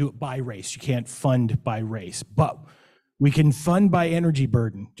do it by race. You can't fund by race, but we can fund by energy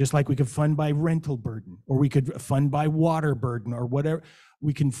burden, just like we could fund by rental burden, or we could fund by water burden, or whatever.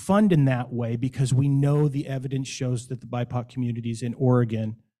 We can fund in that way because we know the evidence shows that the BIPOC communities in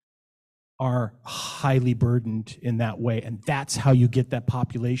Oregon are highly burdened in that way. And that's how you get that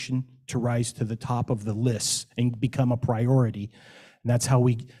population to rise to the top of the lists and become a priority. And that's how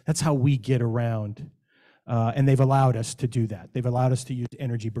we get around. And they've allowed us to do that. They've allowed us to use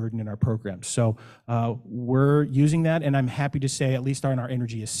energy burden in our programs. So we're using that, and I'm happy to say, at least on our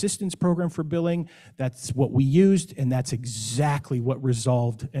energy assistance program for billing, that's what we used, and that's exactly what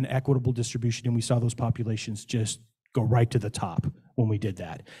resolved an equitable distribution, and we saw those populations just go right to the top when we did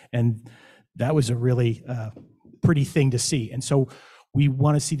that. And that was a really pretty thing to see. And so we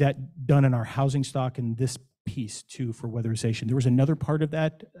want to see that done in our housing stock and this piece too for weatherization. There was another part of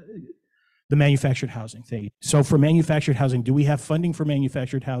that, the manufactured housing thing. So for manufactured housing, do we have funding for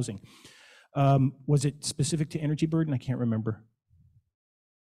manufactured housing? Was it specific to energy burden? I can't remember.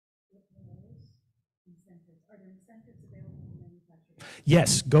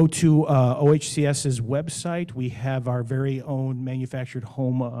 Yes, go to OHCS's website. We have our very own manufactured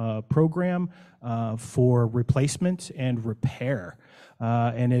home program for replacement and repair.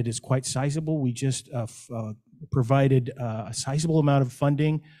 And it is quite sizable. We just provided a sizable amount of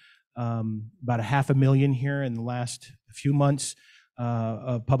funding, about $500,000 here in the last few months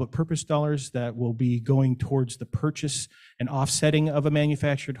of public purpose dollars that will be going towards the purchase and offsetting of a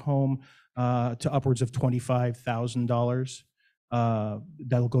manufactured home to upwards of $25,000.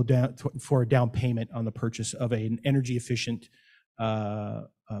 That'll go down for a down payment on the purchase of an energy efficient,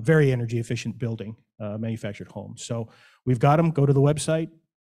 very energy efficient building, manufactured home. So we've got them. Go to the website.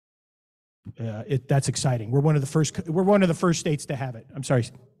 That's exciting. We're one of the first states to have it. I'm sorry.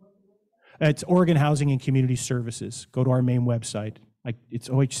 It's Oregon Housing and Community Services. Go to our main website. It's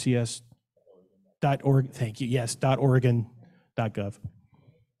ohcs.org. Thank you. Yes, .oregon.gov.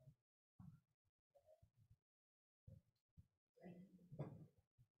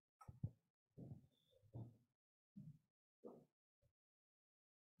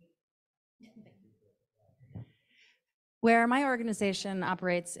 Where my organization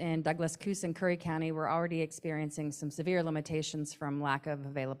operates in Douglas, Coos, and Curry County, we're already experiencing some severe limitations from lack of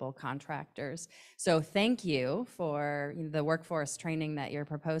available contractors. So thank you for the workforce training that you're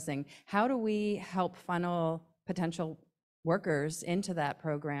proposing. How do we help funnel potential workers into that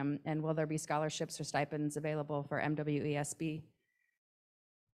program? And will there be scholarships or stipends available for MWESB?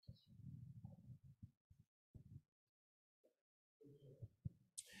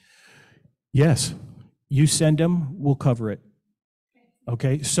 Yes. You send them, we'll cover it.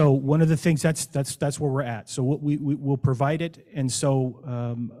 Okay, so one of the things that's where we're at. So we'll provide it, and so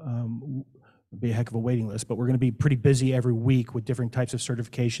it'll be a heck of a waiting list. But we're going to be pretty busy every week with different types of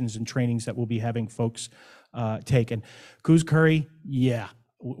certifications and trainings that we'll be having folks take. And Coos Curry, yeah,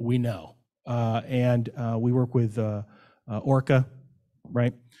 we know, and we work with Orca,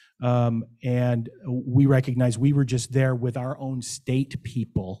 right? And we recognize we were just there with our own state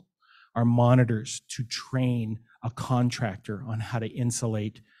people, our monitors, to train a contractor on how to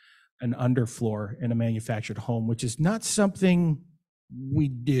insulate an underfloor in a manufactured home, which is not something we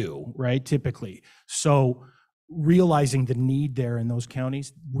do, right, typically. So realizing the need there in those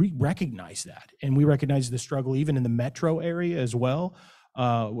counties, we recognize that. And we recognize the struggle even in the metro area as well,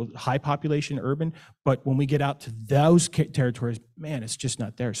 with high population urban. But when we get out to those territories, man, it's just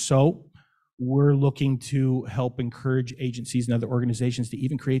not there. So we're looking to help encourage agencies and other organizations to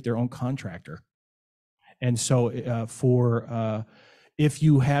even create their own contractor. And so if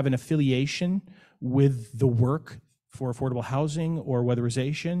you have an affiliation with the work for affordable housing or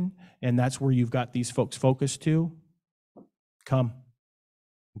weatherization, and that's where you've got these folks focused to, come,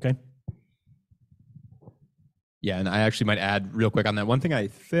 okay? Yeah, and I actually might add real quick on that. One thing I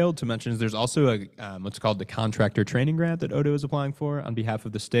failed to mention is there's also a what's called the contractor training grant that Odo is applying for on behalf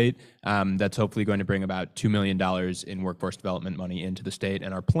of the state. That's hopefully going to bring about $2 million in workforce development money into the state.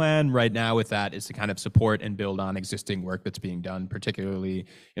 And our plan right now with that is to kind of support and build on existing work that's being done, particularly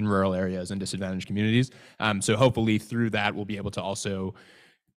in rural areas and disadvantaged communities. So hopefully through that, we'll be able to also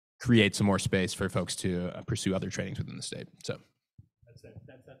create some more space for folks to pursue other trainings within the state. So.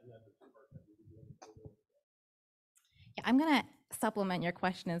 I'm going to supplement your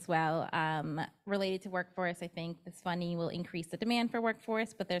question as well. Related to workforce, I think this funding will increase the demand for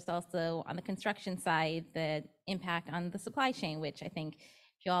workforce, but there's also on the construction side the impact on the supply chain, which I think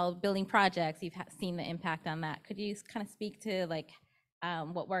if you're all building projects, you've seen the impact on that. Could you kind of speak to like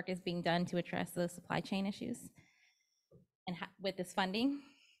what work is being done to address those supply chain issues and with this funding?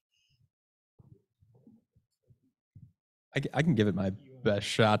 I can give it my best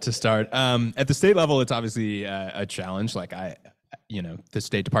shot to start. At the state level, it's obviously a challenge. Like the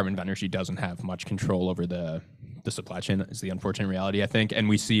State Department of Energy doesn't have much control over the supply chain is the unfortunate reality, I think. And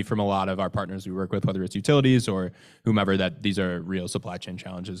we see from a lot of our partners we work with, whether it's utilities or whomever, that these are real supply chain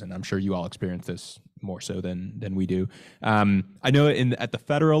challenges. And I'm sure you all experience this more so than we do. I know at the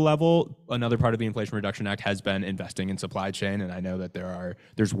federal level, another part of the Inflation Reduction Act has been investing in supply chain. And I know that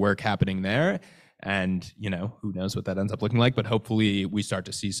there's work happening there. And, who knows what that ends up looking like, but hopefully we start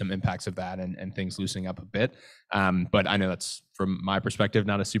to see some impacts of that and things loosening up a bit. But I know that's, from my perspective,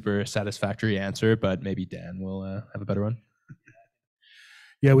 not a super satisfactory answer, but maybe Dan will have a better one.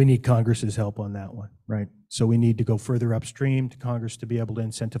 Yeah, we need Congress's help on that one, right? So we need to go further upstream to Congress to be able to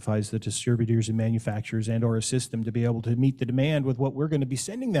incentivize the distributors and manufacturers and or assist them to be able to meet the demand with what we're going to be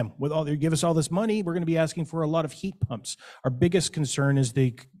sending them. With all they give us all this money, we're going to be asking for a lot of heat pumps. Our biggest concern is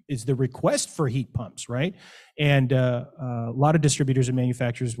the request for heat pumps, right? And a lot of distributors and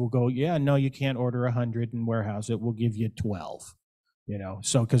manufacturers will go, yeah, no, you can't order 100 and warehouse it. We'll give you 12,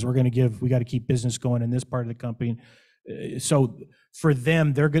 so because we got to keep business going in this part of the company. So for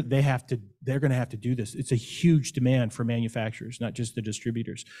them, they're going to have to do this. It's a huge demand for manufacturers, not just the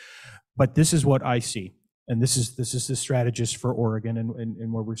distributors. But this is what I see, and this is the strategist for Oregon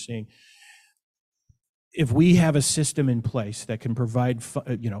and what we're seeing. If we have a system in place that can provide,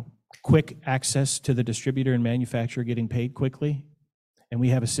 quick access to the distributor and manufacturer getting paid quickly, and we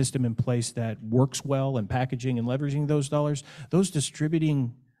have a system in place that works well in packaging and leveraging those dollars, those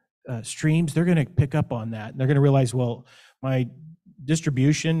distributing streams, they're going to pick up on that. They're going to realize, well, my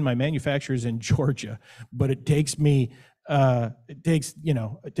manufacturer is in Georgia, but it takes me, it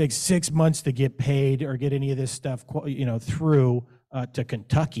takes 6 months to get paid or get any of this stuff, through to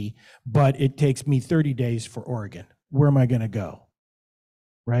Kentucky, but it takes me 30 days for Oregon. Where am I going to go?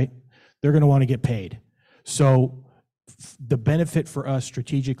 Right? They're going to want to get paid. So the benefit for us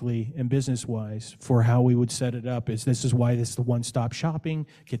strategically and business-wise for how we would set it up is this is why this is the one-stop shopping,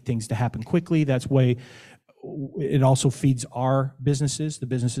 get things to happen quickly. That's why it also feeds our businesses. The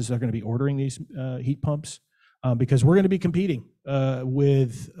businesses are going to be ordering these heat pumps because we're going to be competing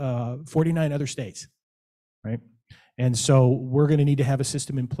with 49 other states, right? And so we're going to need to have a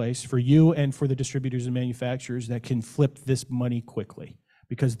system in place for you and for the distributors and manufacturers that can flip this money quickly,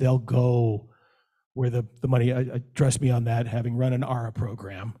 because they'll go where the money, trust me on that, having run an ARA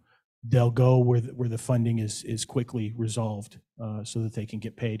program, they'll go where the funding is quickly resolved so that they can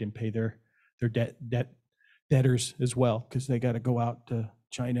get paid and pay their debtors as well, because they got to go out to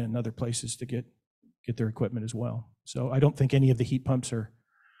China and other places to get their equipment as well. So I don't think any of the heat pumps are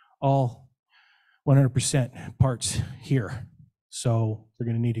all 100% parts here. So they're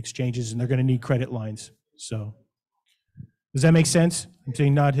going to need exchanges and they're going to need credit lines. So does that make sense? I'm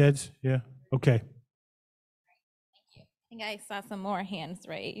seeing nod heads. Yeah. Okay. I think I saw some more hands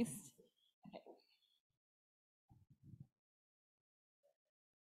raised.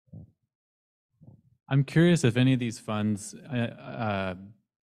 I'm curious if any of these funds,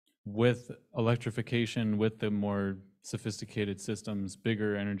 with electrification, with the more sophisticated systems,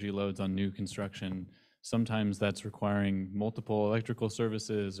 bigger energy loads on new construction, sometimes that's requiring multiple electrical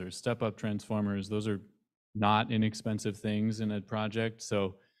services or step-up transformers. Those are not inexpensive things in a project.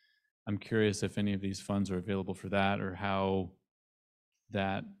 So I'm curious if any of these funds are available for that, or how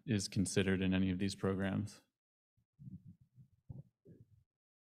that is considered in any of these programs.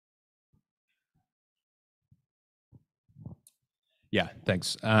 Yeah,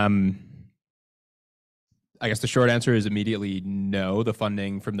 thanks. I guess the short answer is immediately no. The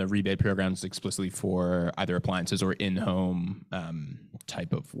funding from the rebate program is explicitly for either appliances or in-home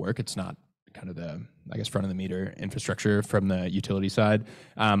type of work. It's not kind of the, I guess, front of the meter infrastructure from the utility side.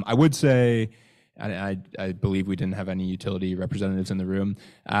 I would say, I believe we didn't have any utility representatives in the room.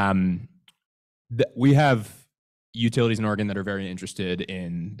 We have utilities in Oregon that are very interested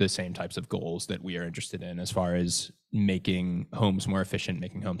in the same types of goals that we are interested in, as far as making homes more efficient,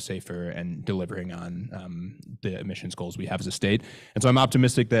 making homes safer, and delivering on the emissions goals we have as a state. And so I'm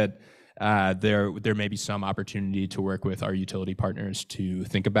optimistic that there may be some opportunity to work with our utility partners to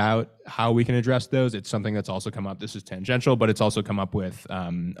think about how we can address those. It's something that's also come up. This is tangential, but it's also come up with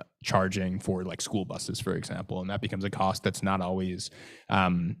charging for like school buses, for example, and that becomes a cost that's not always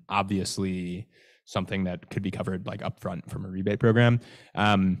obviously something that could be covered like upfront from a rebate program.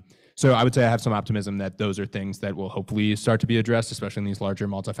 So I would say I have some optimism that those are things that will hopefully start to be addressed, especially in these larger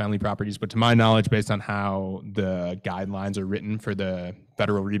multifamily properties. But to my knowledge, based on how the guidelines are written for the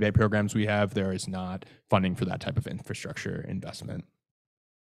federal rebate programs we have, there is not funding for that type of infrastructure investment.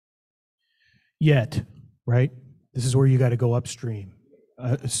 Yet, right? This is where you got to go upstream.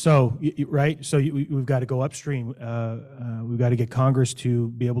 Right? So we've got to go upstream. We've got to get Congress to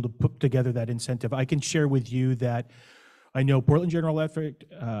be able to put together that incentive. I can share with you that I know Portland General Electric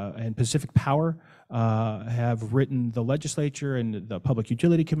and Pacific Power have written the legislature and the Public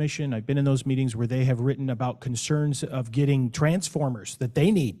Utility Commission. I've been in those meetings where they have written about concerns of getting transformers that they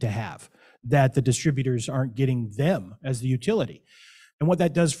need to have, that the distributors aren't getting them as the utility. And what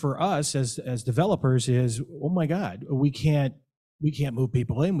that does for us as developers is, oh my God, we can't move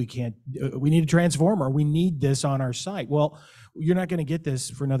people in. We need a transformer. We need this on our site. Well, you're not going to get this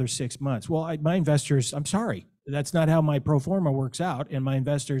for another 6 months. Well, my investors, I'm sorry, that's not how my pro forma works out. And my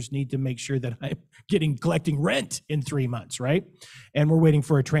investors need to make sure that I'm collecting rent in 3 months, right? And we're waiting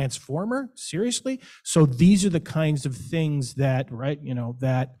for a transformer? Seriously? So these are the kinds of things that, right,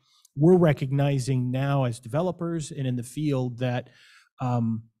 that we're recognizing now as developers and in the field that,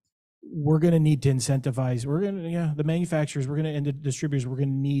 we're going to need to incentivize. The manufacturers, and the distributors, we're going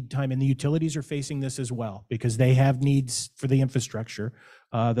to need time. And the utilities are facing this as well, because they have needs for the infrastructure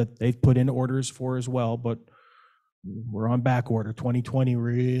that they've put in orders for as well. But we're on back order. 2020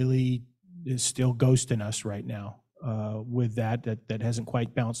 really is still ghosting us right now with that hasn't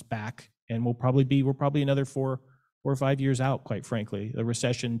quite bounced back. And we're probably another 4 or 5 years out, quite frankly. The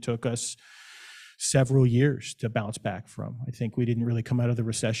recession took us several years to bounce back from. I think we didn't really come out of the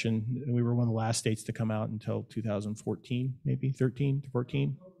recession. We were one of the last states to come out until 2014, maybe 13,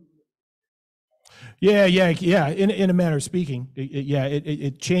 14. Yeah. In a manner of speaking,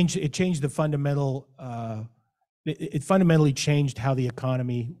 it changed the fundamental. It fundamentally changed how the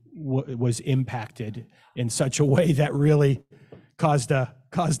economy was impacted in such a way that really caused a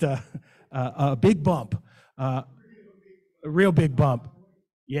big bump, a real big bump.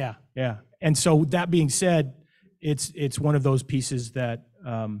 Yeah. And so that being said, it's one of those pieces that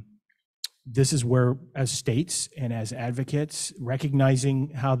this is where, as states and as advocates,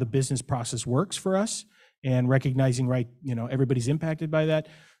 recognizing how the business process works for us and recognizing, right, everybody's impacted by that.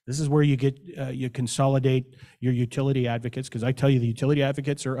 This is where you get, you consolidate your utility advocates, because I tell you, the utility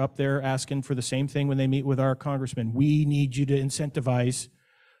advocates are up there asking for the same thing when they meet with our congressman. We need you to incentivize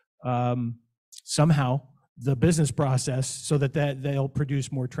somehow the business process so that they'll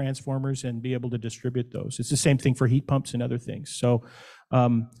produce more transformers and be able to distribute those. It's the same thing for heat pumps and other things. So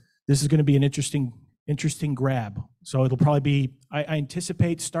this is going to be an interesting grab. So it'll probably be, I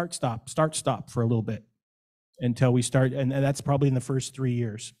anticipate start stop for a little bit until we start, and that's probably in the first 3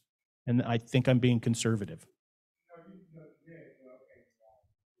 years. And I think I'm being conservative.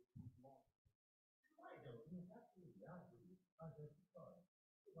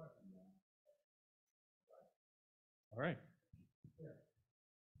 All right.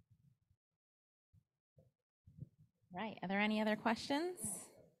 Right, are there any other questions?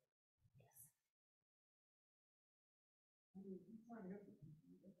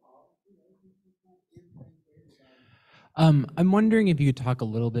 I'm wondering if you could talk a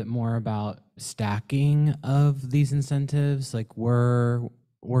little bit more about stacking of these incentives. Like, we're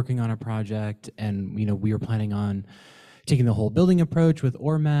working on a project and, we were planning on taking the whole building approach with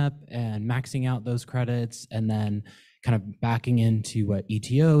ORMEP and maxing out those credits and then kind of backing into what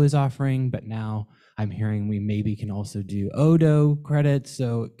ETO is offering. But now I'm hearing we maybe can also do ODO credits.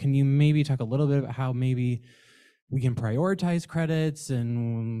 So can you maybe talk a little bit about how maybe we can prioritize credits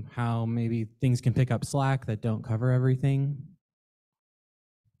and how maybe things can pick up slack that don't cover everything?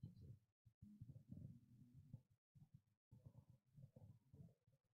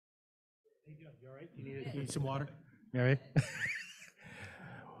 You all right? You need some water? You all right?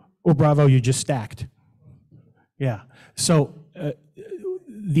 Well, bravo, you just stacked. Yeah. So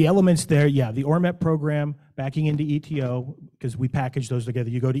the elements there, yeah, the ORMEP program, backing into ETO, because we package those together.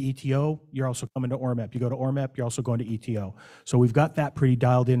 You go to ETO, you're also coming to ORMEP. You go to ORMEP, you're also going to ETO. So we've got that pretty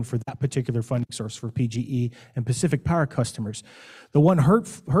dialed in for that particular funding source for PGE and Pacific Power customers. The one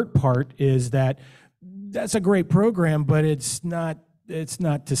hurt part is that that's a great program, but it's not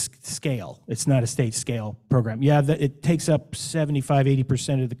to scale. It's not a state scale program. Yeah, it takes up 75,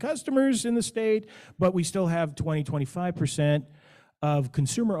 80% of the customers in the state, but we still have 20, 25% of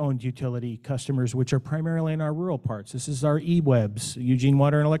consumer-owned utility customers, which are primarily in our rural parts. This is our EWEBs, Eugene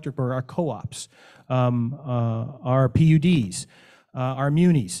Water and Electric Board, our co-ops, our PUDs, our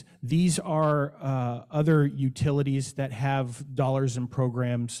munis. These are other utilities that have dollars and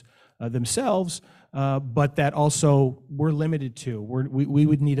programs themselves, but that also we're limited to. We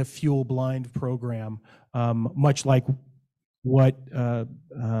would need a fuel-blind program, much like what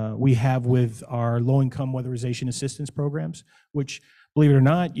we have with our low-income weatherization assistance programs, which, believe it or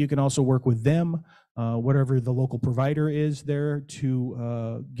not, you can also work with them, whatever the local provider is there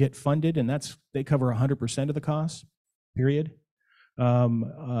to get funded, and they cover 100% of the costs, period.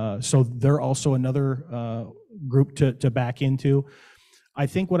 So they're also another group to back into. I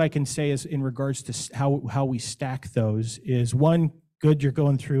think what I can say is in regards to how we stack those is, one, good, you're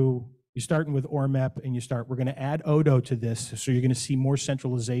going through, you're starting with ORMEP and we're going to add ODO to this. So you're going to see more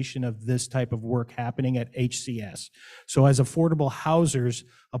centralization of this type of work happening at HCS. So as affordable housers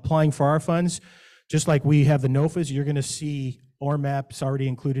applying for our funds, just like we have the NOFAs, you're going to see ORMEP's already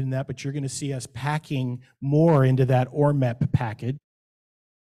included in that, but you're going to see us packing more into that ORMEP package.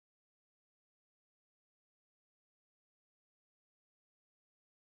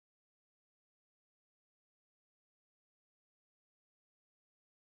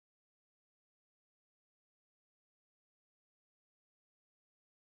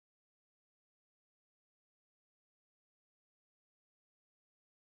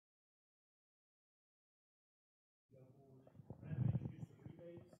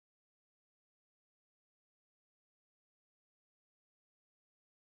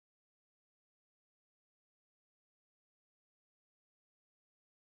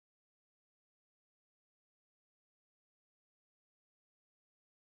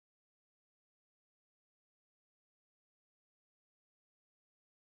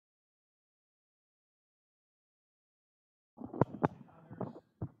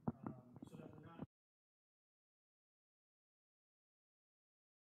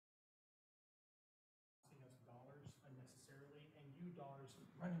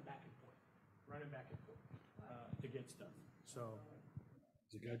 Running back and forth to get stuff. So,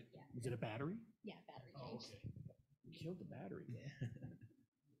 is it good? Is it a battery? Yeah, battery. Oh, okay. You killed the battery.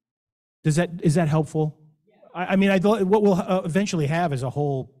 Yeah. Is that helpful? I mean, what we'll eventually have is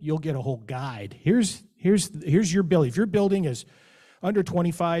you'll get a whole guide. Here's your building. If your building is under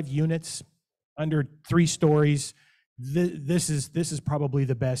 25 units, under 3 stories, this is probably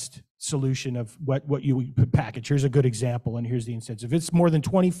the best solution of what you would package. Here's a good example, and here's the incentive. If it's more than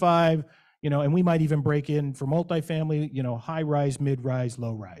 25, and we might even break in for multifamily, high rise, mid rise,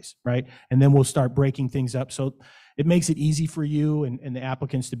 low rise, right? And then we'll start breaking things up. So it makes it easy for you and the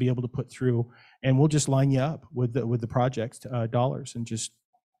applicants to be able to put through, and we'll just line you up with the projects dollars and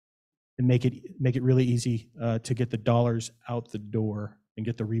make it really easy to get the dollars out the door and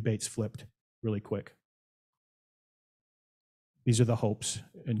get the rebates flipped really quick. These are the hopes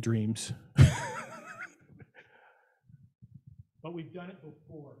and dreams. But we've done it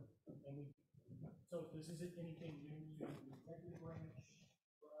before, so this isn't anything new to the executive branch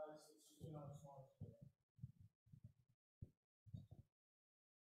for us. It's just on a small scale.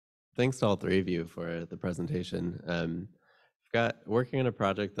 Thanks to all 3 of you for the presentation. I've got working on a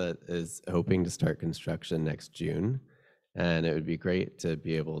project that is hoping to start construction next June, and it would be great to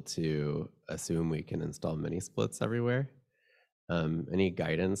be able to assume we can install mini splits everywhere. Any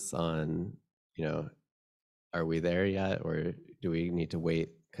guidance on, are we there yet, or do we need to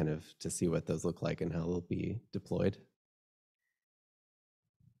wait kind of to see what those look like and how they'll be deployed?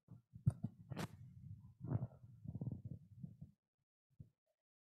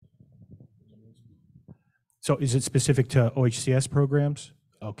 So is it specific to OHCS programs?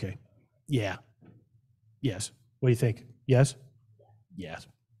 Okay. Yeah. Yes. What do you think? Yes? Yes.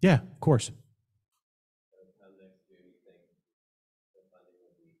 Yeah, of course.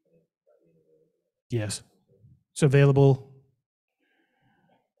 Yes. It's available.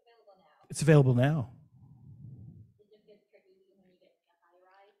 It's available now.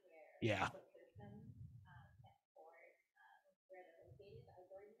 Yeah.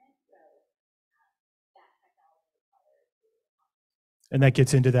 And that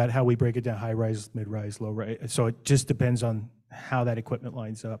gets into that, how we break it down, high rise, mid rise, low rise. So it just depends on how that equipment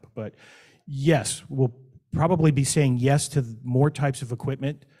lines up. But yes, we'll probably be saying yes to more types of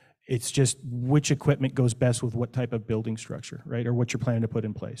equipment. It's just which equipment goes best with what type of building structure, right? Or what you're planning to put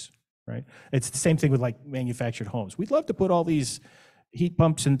in place, right? It's the same thing with like manufactured homes. We'd love to put all these heat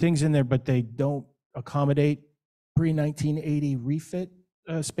pumps and things in there, but they don't accommodate pre-1980 refit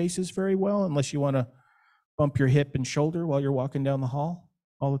spaces very well, unless you want to bump your hip and shoulder while you're walking down the hall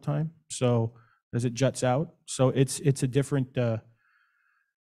all the time. So as it juts out. So it's a different, but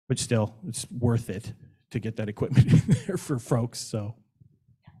still, it's worth it to get that equipment in there for folks. So.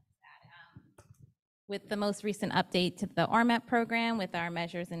 With the most recent update to the RMAP program, with our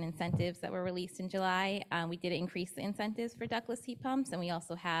measures and incentives that were released in July, we did increase the incentives for ductless heat pumps, and we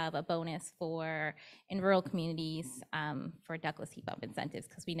also have a bonus in rural communities for ductless heat pump incentives,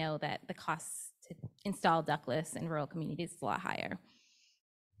 because we know that the costs to install ductless in rural communities is a lot higher.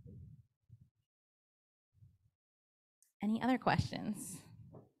 Any other questions?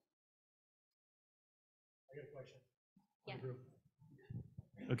 I got a question. Yeah.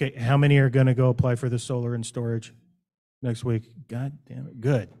 Okay, how many are going to go apply for the solar and storage next week? God damn it!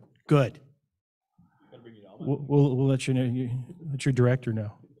 Good. We'll let you know. Let your director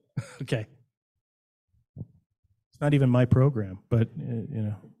know. Okay. It's not even my program, but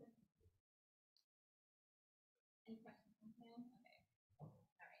Are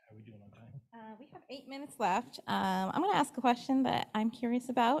we doing on time? We have 8 minutes left. I'm going to ask a question that I'm curious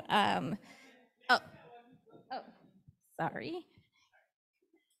about. Sorry.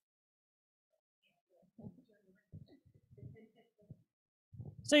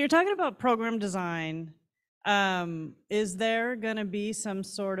 So you're talking about program design. Is there going to be some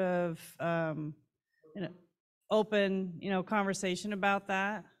sort of open, conversation about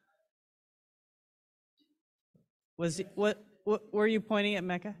that? What were you pointing at,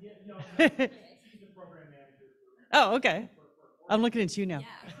 Mecca? Yeah, no, she's the program manager. Oh, okay. I'm looking at you now.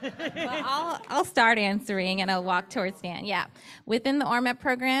 Well, I'll start answering and I'll walk towards Dan. Yeah. Within the RMAP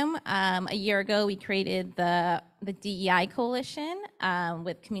program, a year ago, we created the DEI Coalition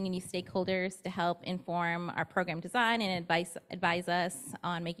with community stakeholders to help inform our program design and advise us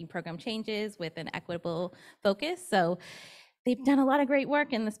on making program changes with an equitable focus. So they've done a lot of great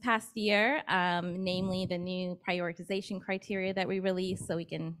work in this past year, namely the new prioritization criteria that we released, so we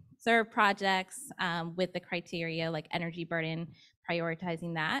can serve projects with the criteria like energy burden,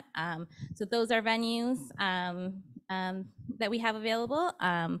 prioritizing that. So those are venues that we have available.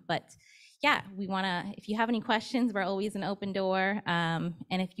 But yeah, if you have any questions, we're always an open door. And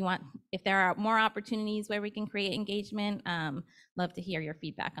if there are more opportunities where we can create engagement, love to hear your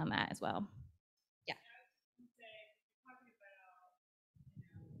feedback on that as well. Yeah.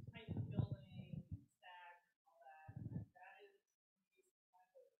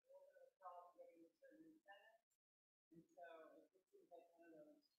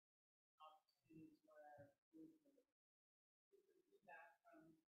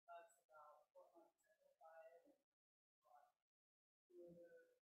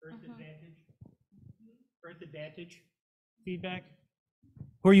 Earth Advantage? Earth Advantage feedback?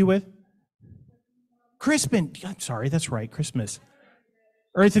 Who are you with? Crispin. I'm sorry, that's right, Christmas.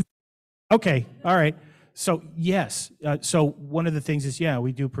 Earth. Okay, all right. So yes, so one of the things is, yeah,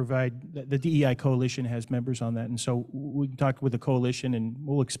 we do provide, the DEI Coalition has members on that, and so we can talk with the coalition, and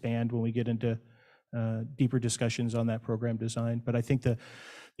we'll expand when we get into deeper discussions on that program design. But I think the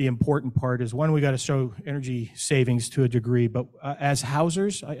important part is, one, we got to show energy savings to a degree, but as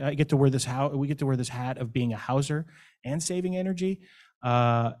housers, I get to wear this we get to wear this hat of being a houser and saving energy.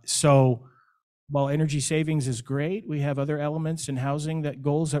 So while energy savings is great, we have other elements in housing, that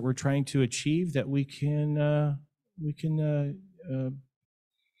goals that we're trying to achieve, that we can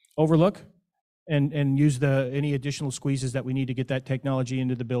overlook and use any additional squeezes that we need to get that technology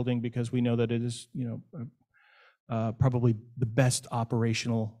into the building, because we know that it is, probably the best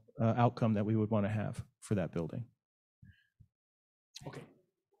operational outcome that we would want to have for that building. Okay.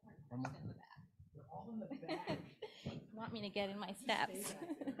 Want me to get in my steps?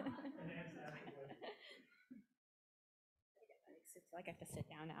 Like I have to sit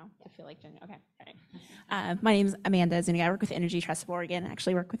down now. I feel like Jen. Okay. All right. My name is Amanda Zuniga. I work with Energy Trust of Oregon. I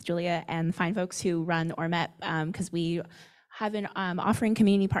actually work with Julia and the fine folks who run ORMEP, because we have been offering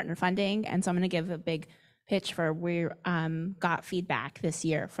community partner funding. And so I'm going to give a big pitch for, we got feedback this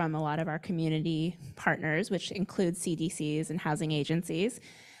year from a lot of our community partners, which includes CDCs and housing agencies,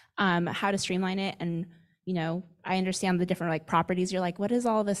 how to streamline it. And I understand the different properties. You're like, what does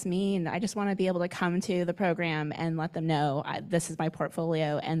all this mean? I just want to be able to come to the program and let them know this is my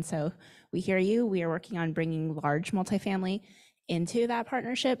portfolio. And so we hear you. We are working on bringing large multifamily into that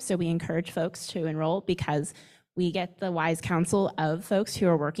partnership. So we encourage folks to enroll, because we get the wise counsel of folks who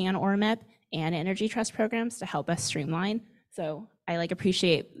are working on ORMEP and Energy Trust programs to help us streamline. So I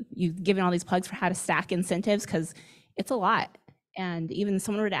appreciate you giving all these plugs for how to stack incentives, because it's a lot. And even if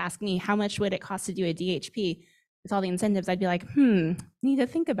someone were to ask me, how much would it cost to do a DHP with all the incentives, I'd be like, need to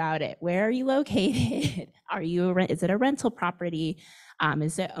think about it. Where are you located? Is it a rental property?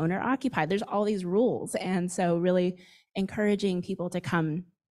 Is it owner occupied? There's all these rules. And so really encouraging people to come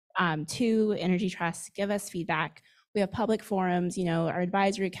to Energy Trust, give us feedback. We have public forums, our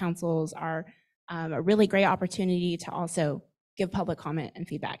advisory councils are a really great opportunity to also give public comment and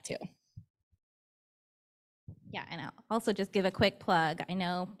feedback too. Yeah, and I'll also just give a quick plug. I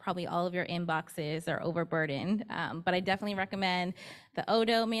know probably all of your inboxes are overburdened, but I definitely recommend the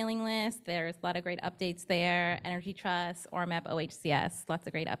ODO mailing list. There's a lot of great updates there. Energy Trust, ORMEP, OHCS, lots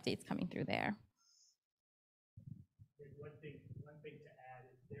of great updates coming through there. One thing to add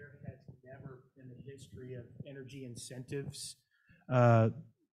is, there has never in the history of energy incentives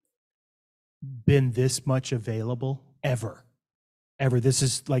been this much available, ever. This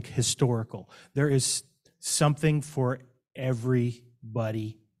is historical. There is something for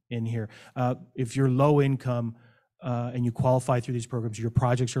everybody in here. If you're low income and you qualify through these programs, your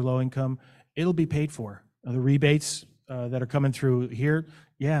projects are low income, it'll be paid for. The rebates that are coming through here,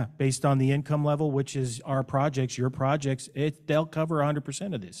 yeah, based on the income level, which is our projects, your projects, they'll cover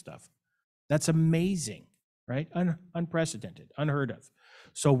 100% of this stuff. That's amazing, right? Unprecedented, unheard of.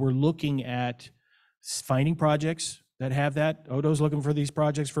 So we're looking at finding projects that have that. ODO's looking for these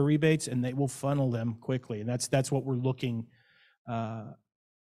projects for rebates, and they will funnel them quickly. And that's what we're looking. Well,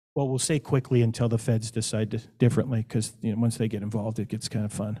 we'll say quickly until the feds decide differently, because once they get involved, it gets kind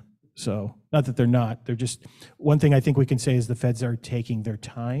of fun. So not that they're not. They're just, one thing I think we can say is the feds are taking their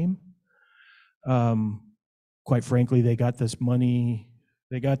time. Quite frankly, they got this money,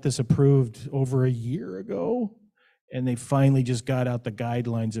 they got this approved over a year ago, and they finally just got out the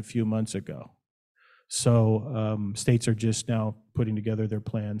guidelines a few months ago. So states are just now putting together their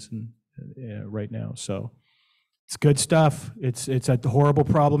plans right now. So it's good stuff. It's a horrible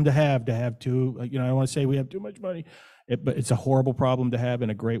problem to have two, I don't want to say we have too much money, but it's a horrible problem to have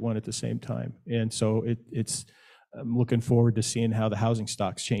and a great one at the same time. And so I'm looking forward to seeing how the housing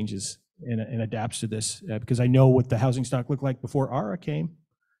stock changes and adapts to this, because I know what the housing stock looked like before ARA came,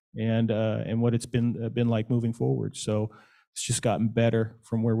 and what it's been like moving forward. So it's just gotten better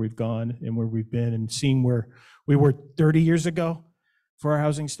from where we've gone and where we've been, and seeing where we were 30 years ago for our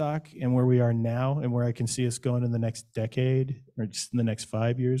housing stock and where we are now, and where I can see us going in the next decade or just in the next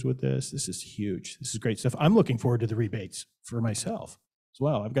 5 years with this. This is huge. This is great stuff. I'm looking forward to the rebates for myself as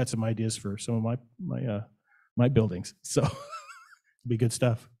well. I've got some ideas for some of my buildings. So it'll be good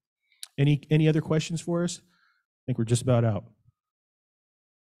stuff. Any other questions for us? I think we're just about out.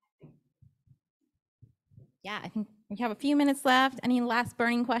 Yeah, I think we have a few minutes left. Any last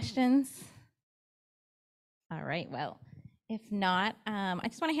burning questions? All right, well, If not, I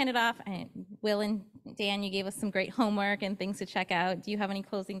just want to hand it off. Will and Dan, you gave us some great homework and things to check out. Do you have any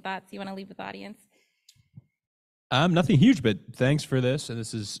closing thoughts you want to leave with the audience? Nothing huge, but thanks for this. And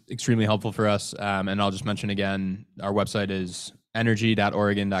this is extremely helpful for us. And I'll just mention again, our website is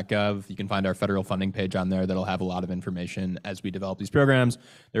energy.oregon.gov. You can find our federal funding page on there that'll have a lot of information as we develop these programs.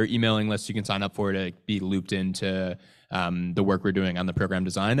 There are emailing lists you can sign up for to be looped into the work we're doing on the program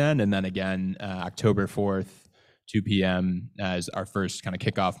design end. And then again, October 4th, 2 p.m. as our first kind of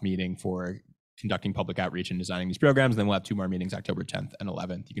kickoff meeting for conducting public outreach and designing these programs. And then we'll have 2 more meetings, October 10th and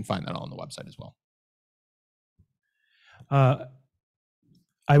 11th. You can find that all on the website as well.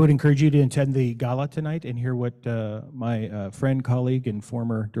 I would encourage you to attend the gala tonight and hear what my friend, colleague, and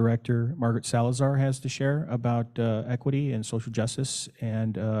former director, Margaret Salazar, has to share about equity and social justice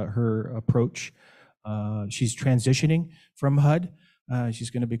and her approach. She's transitioning from HUD. She's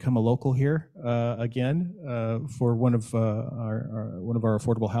going to become a local here again for one of our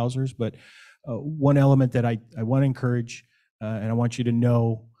affordable housers. But one element that I want to encourage, and I want you to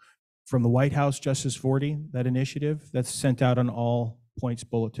know, from the White House Justice 40, that initiative that's sent out on all points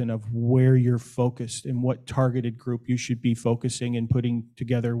bulletin of where you're focused and what targeted group you should be focusing and putting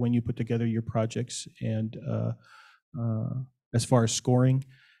together when you put together your projects, and as far as scoring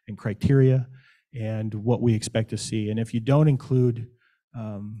and criteria and what we expect to see. And if you don't include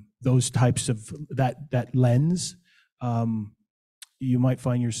those types of that lens, you might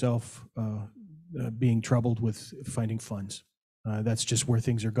find yourself being troubled with finding funds. That's just where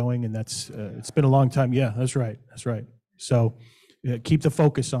things are going, and that's it's been a long time. Yeah, that's right. That's right. So keep the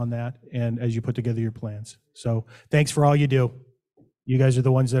focus on that, and as you put together your plans. So thanks for all you do. You guys are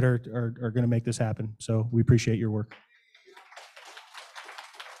the ones that are going to make this happen. So we appreciate your work.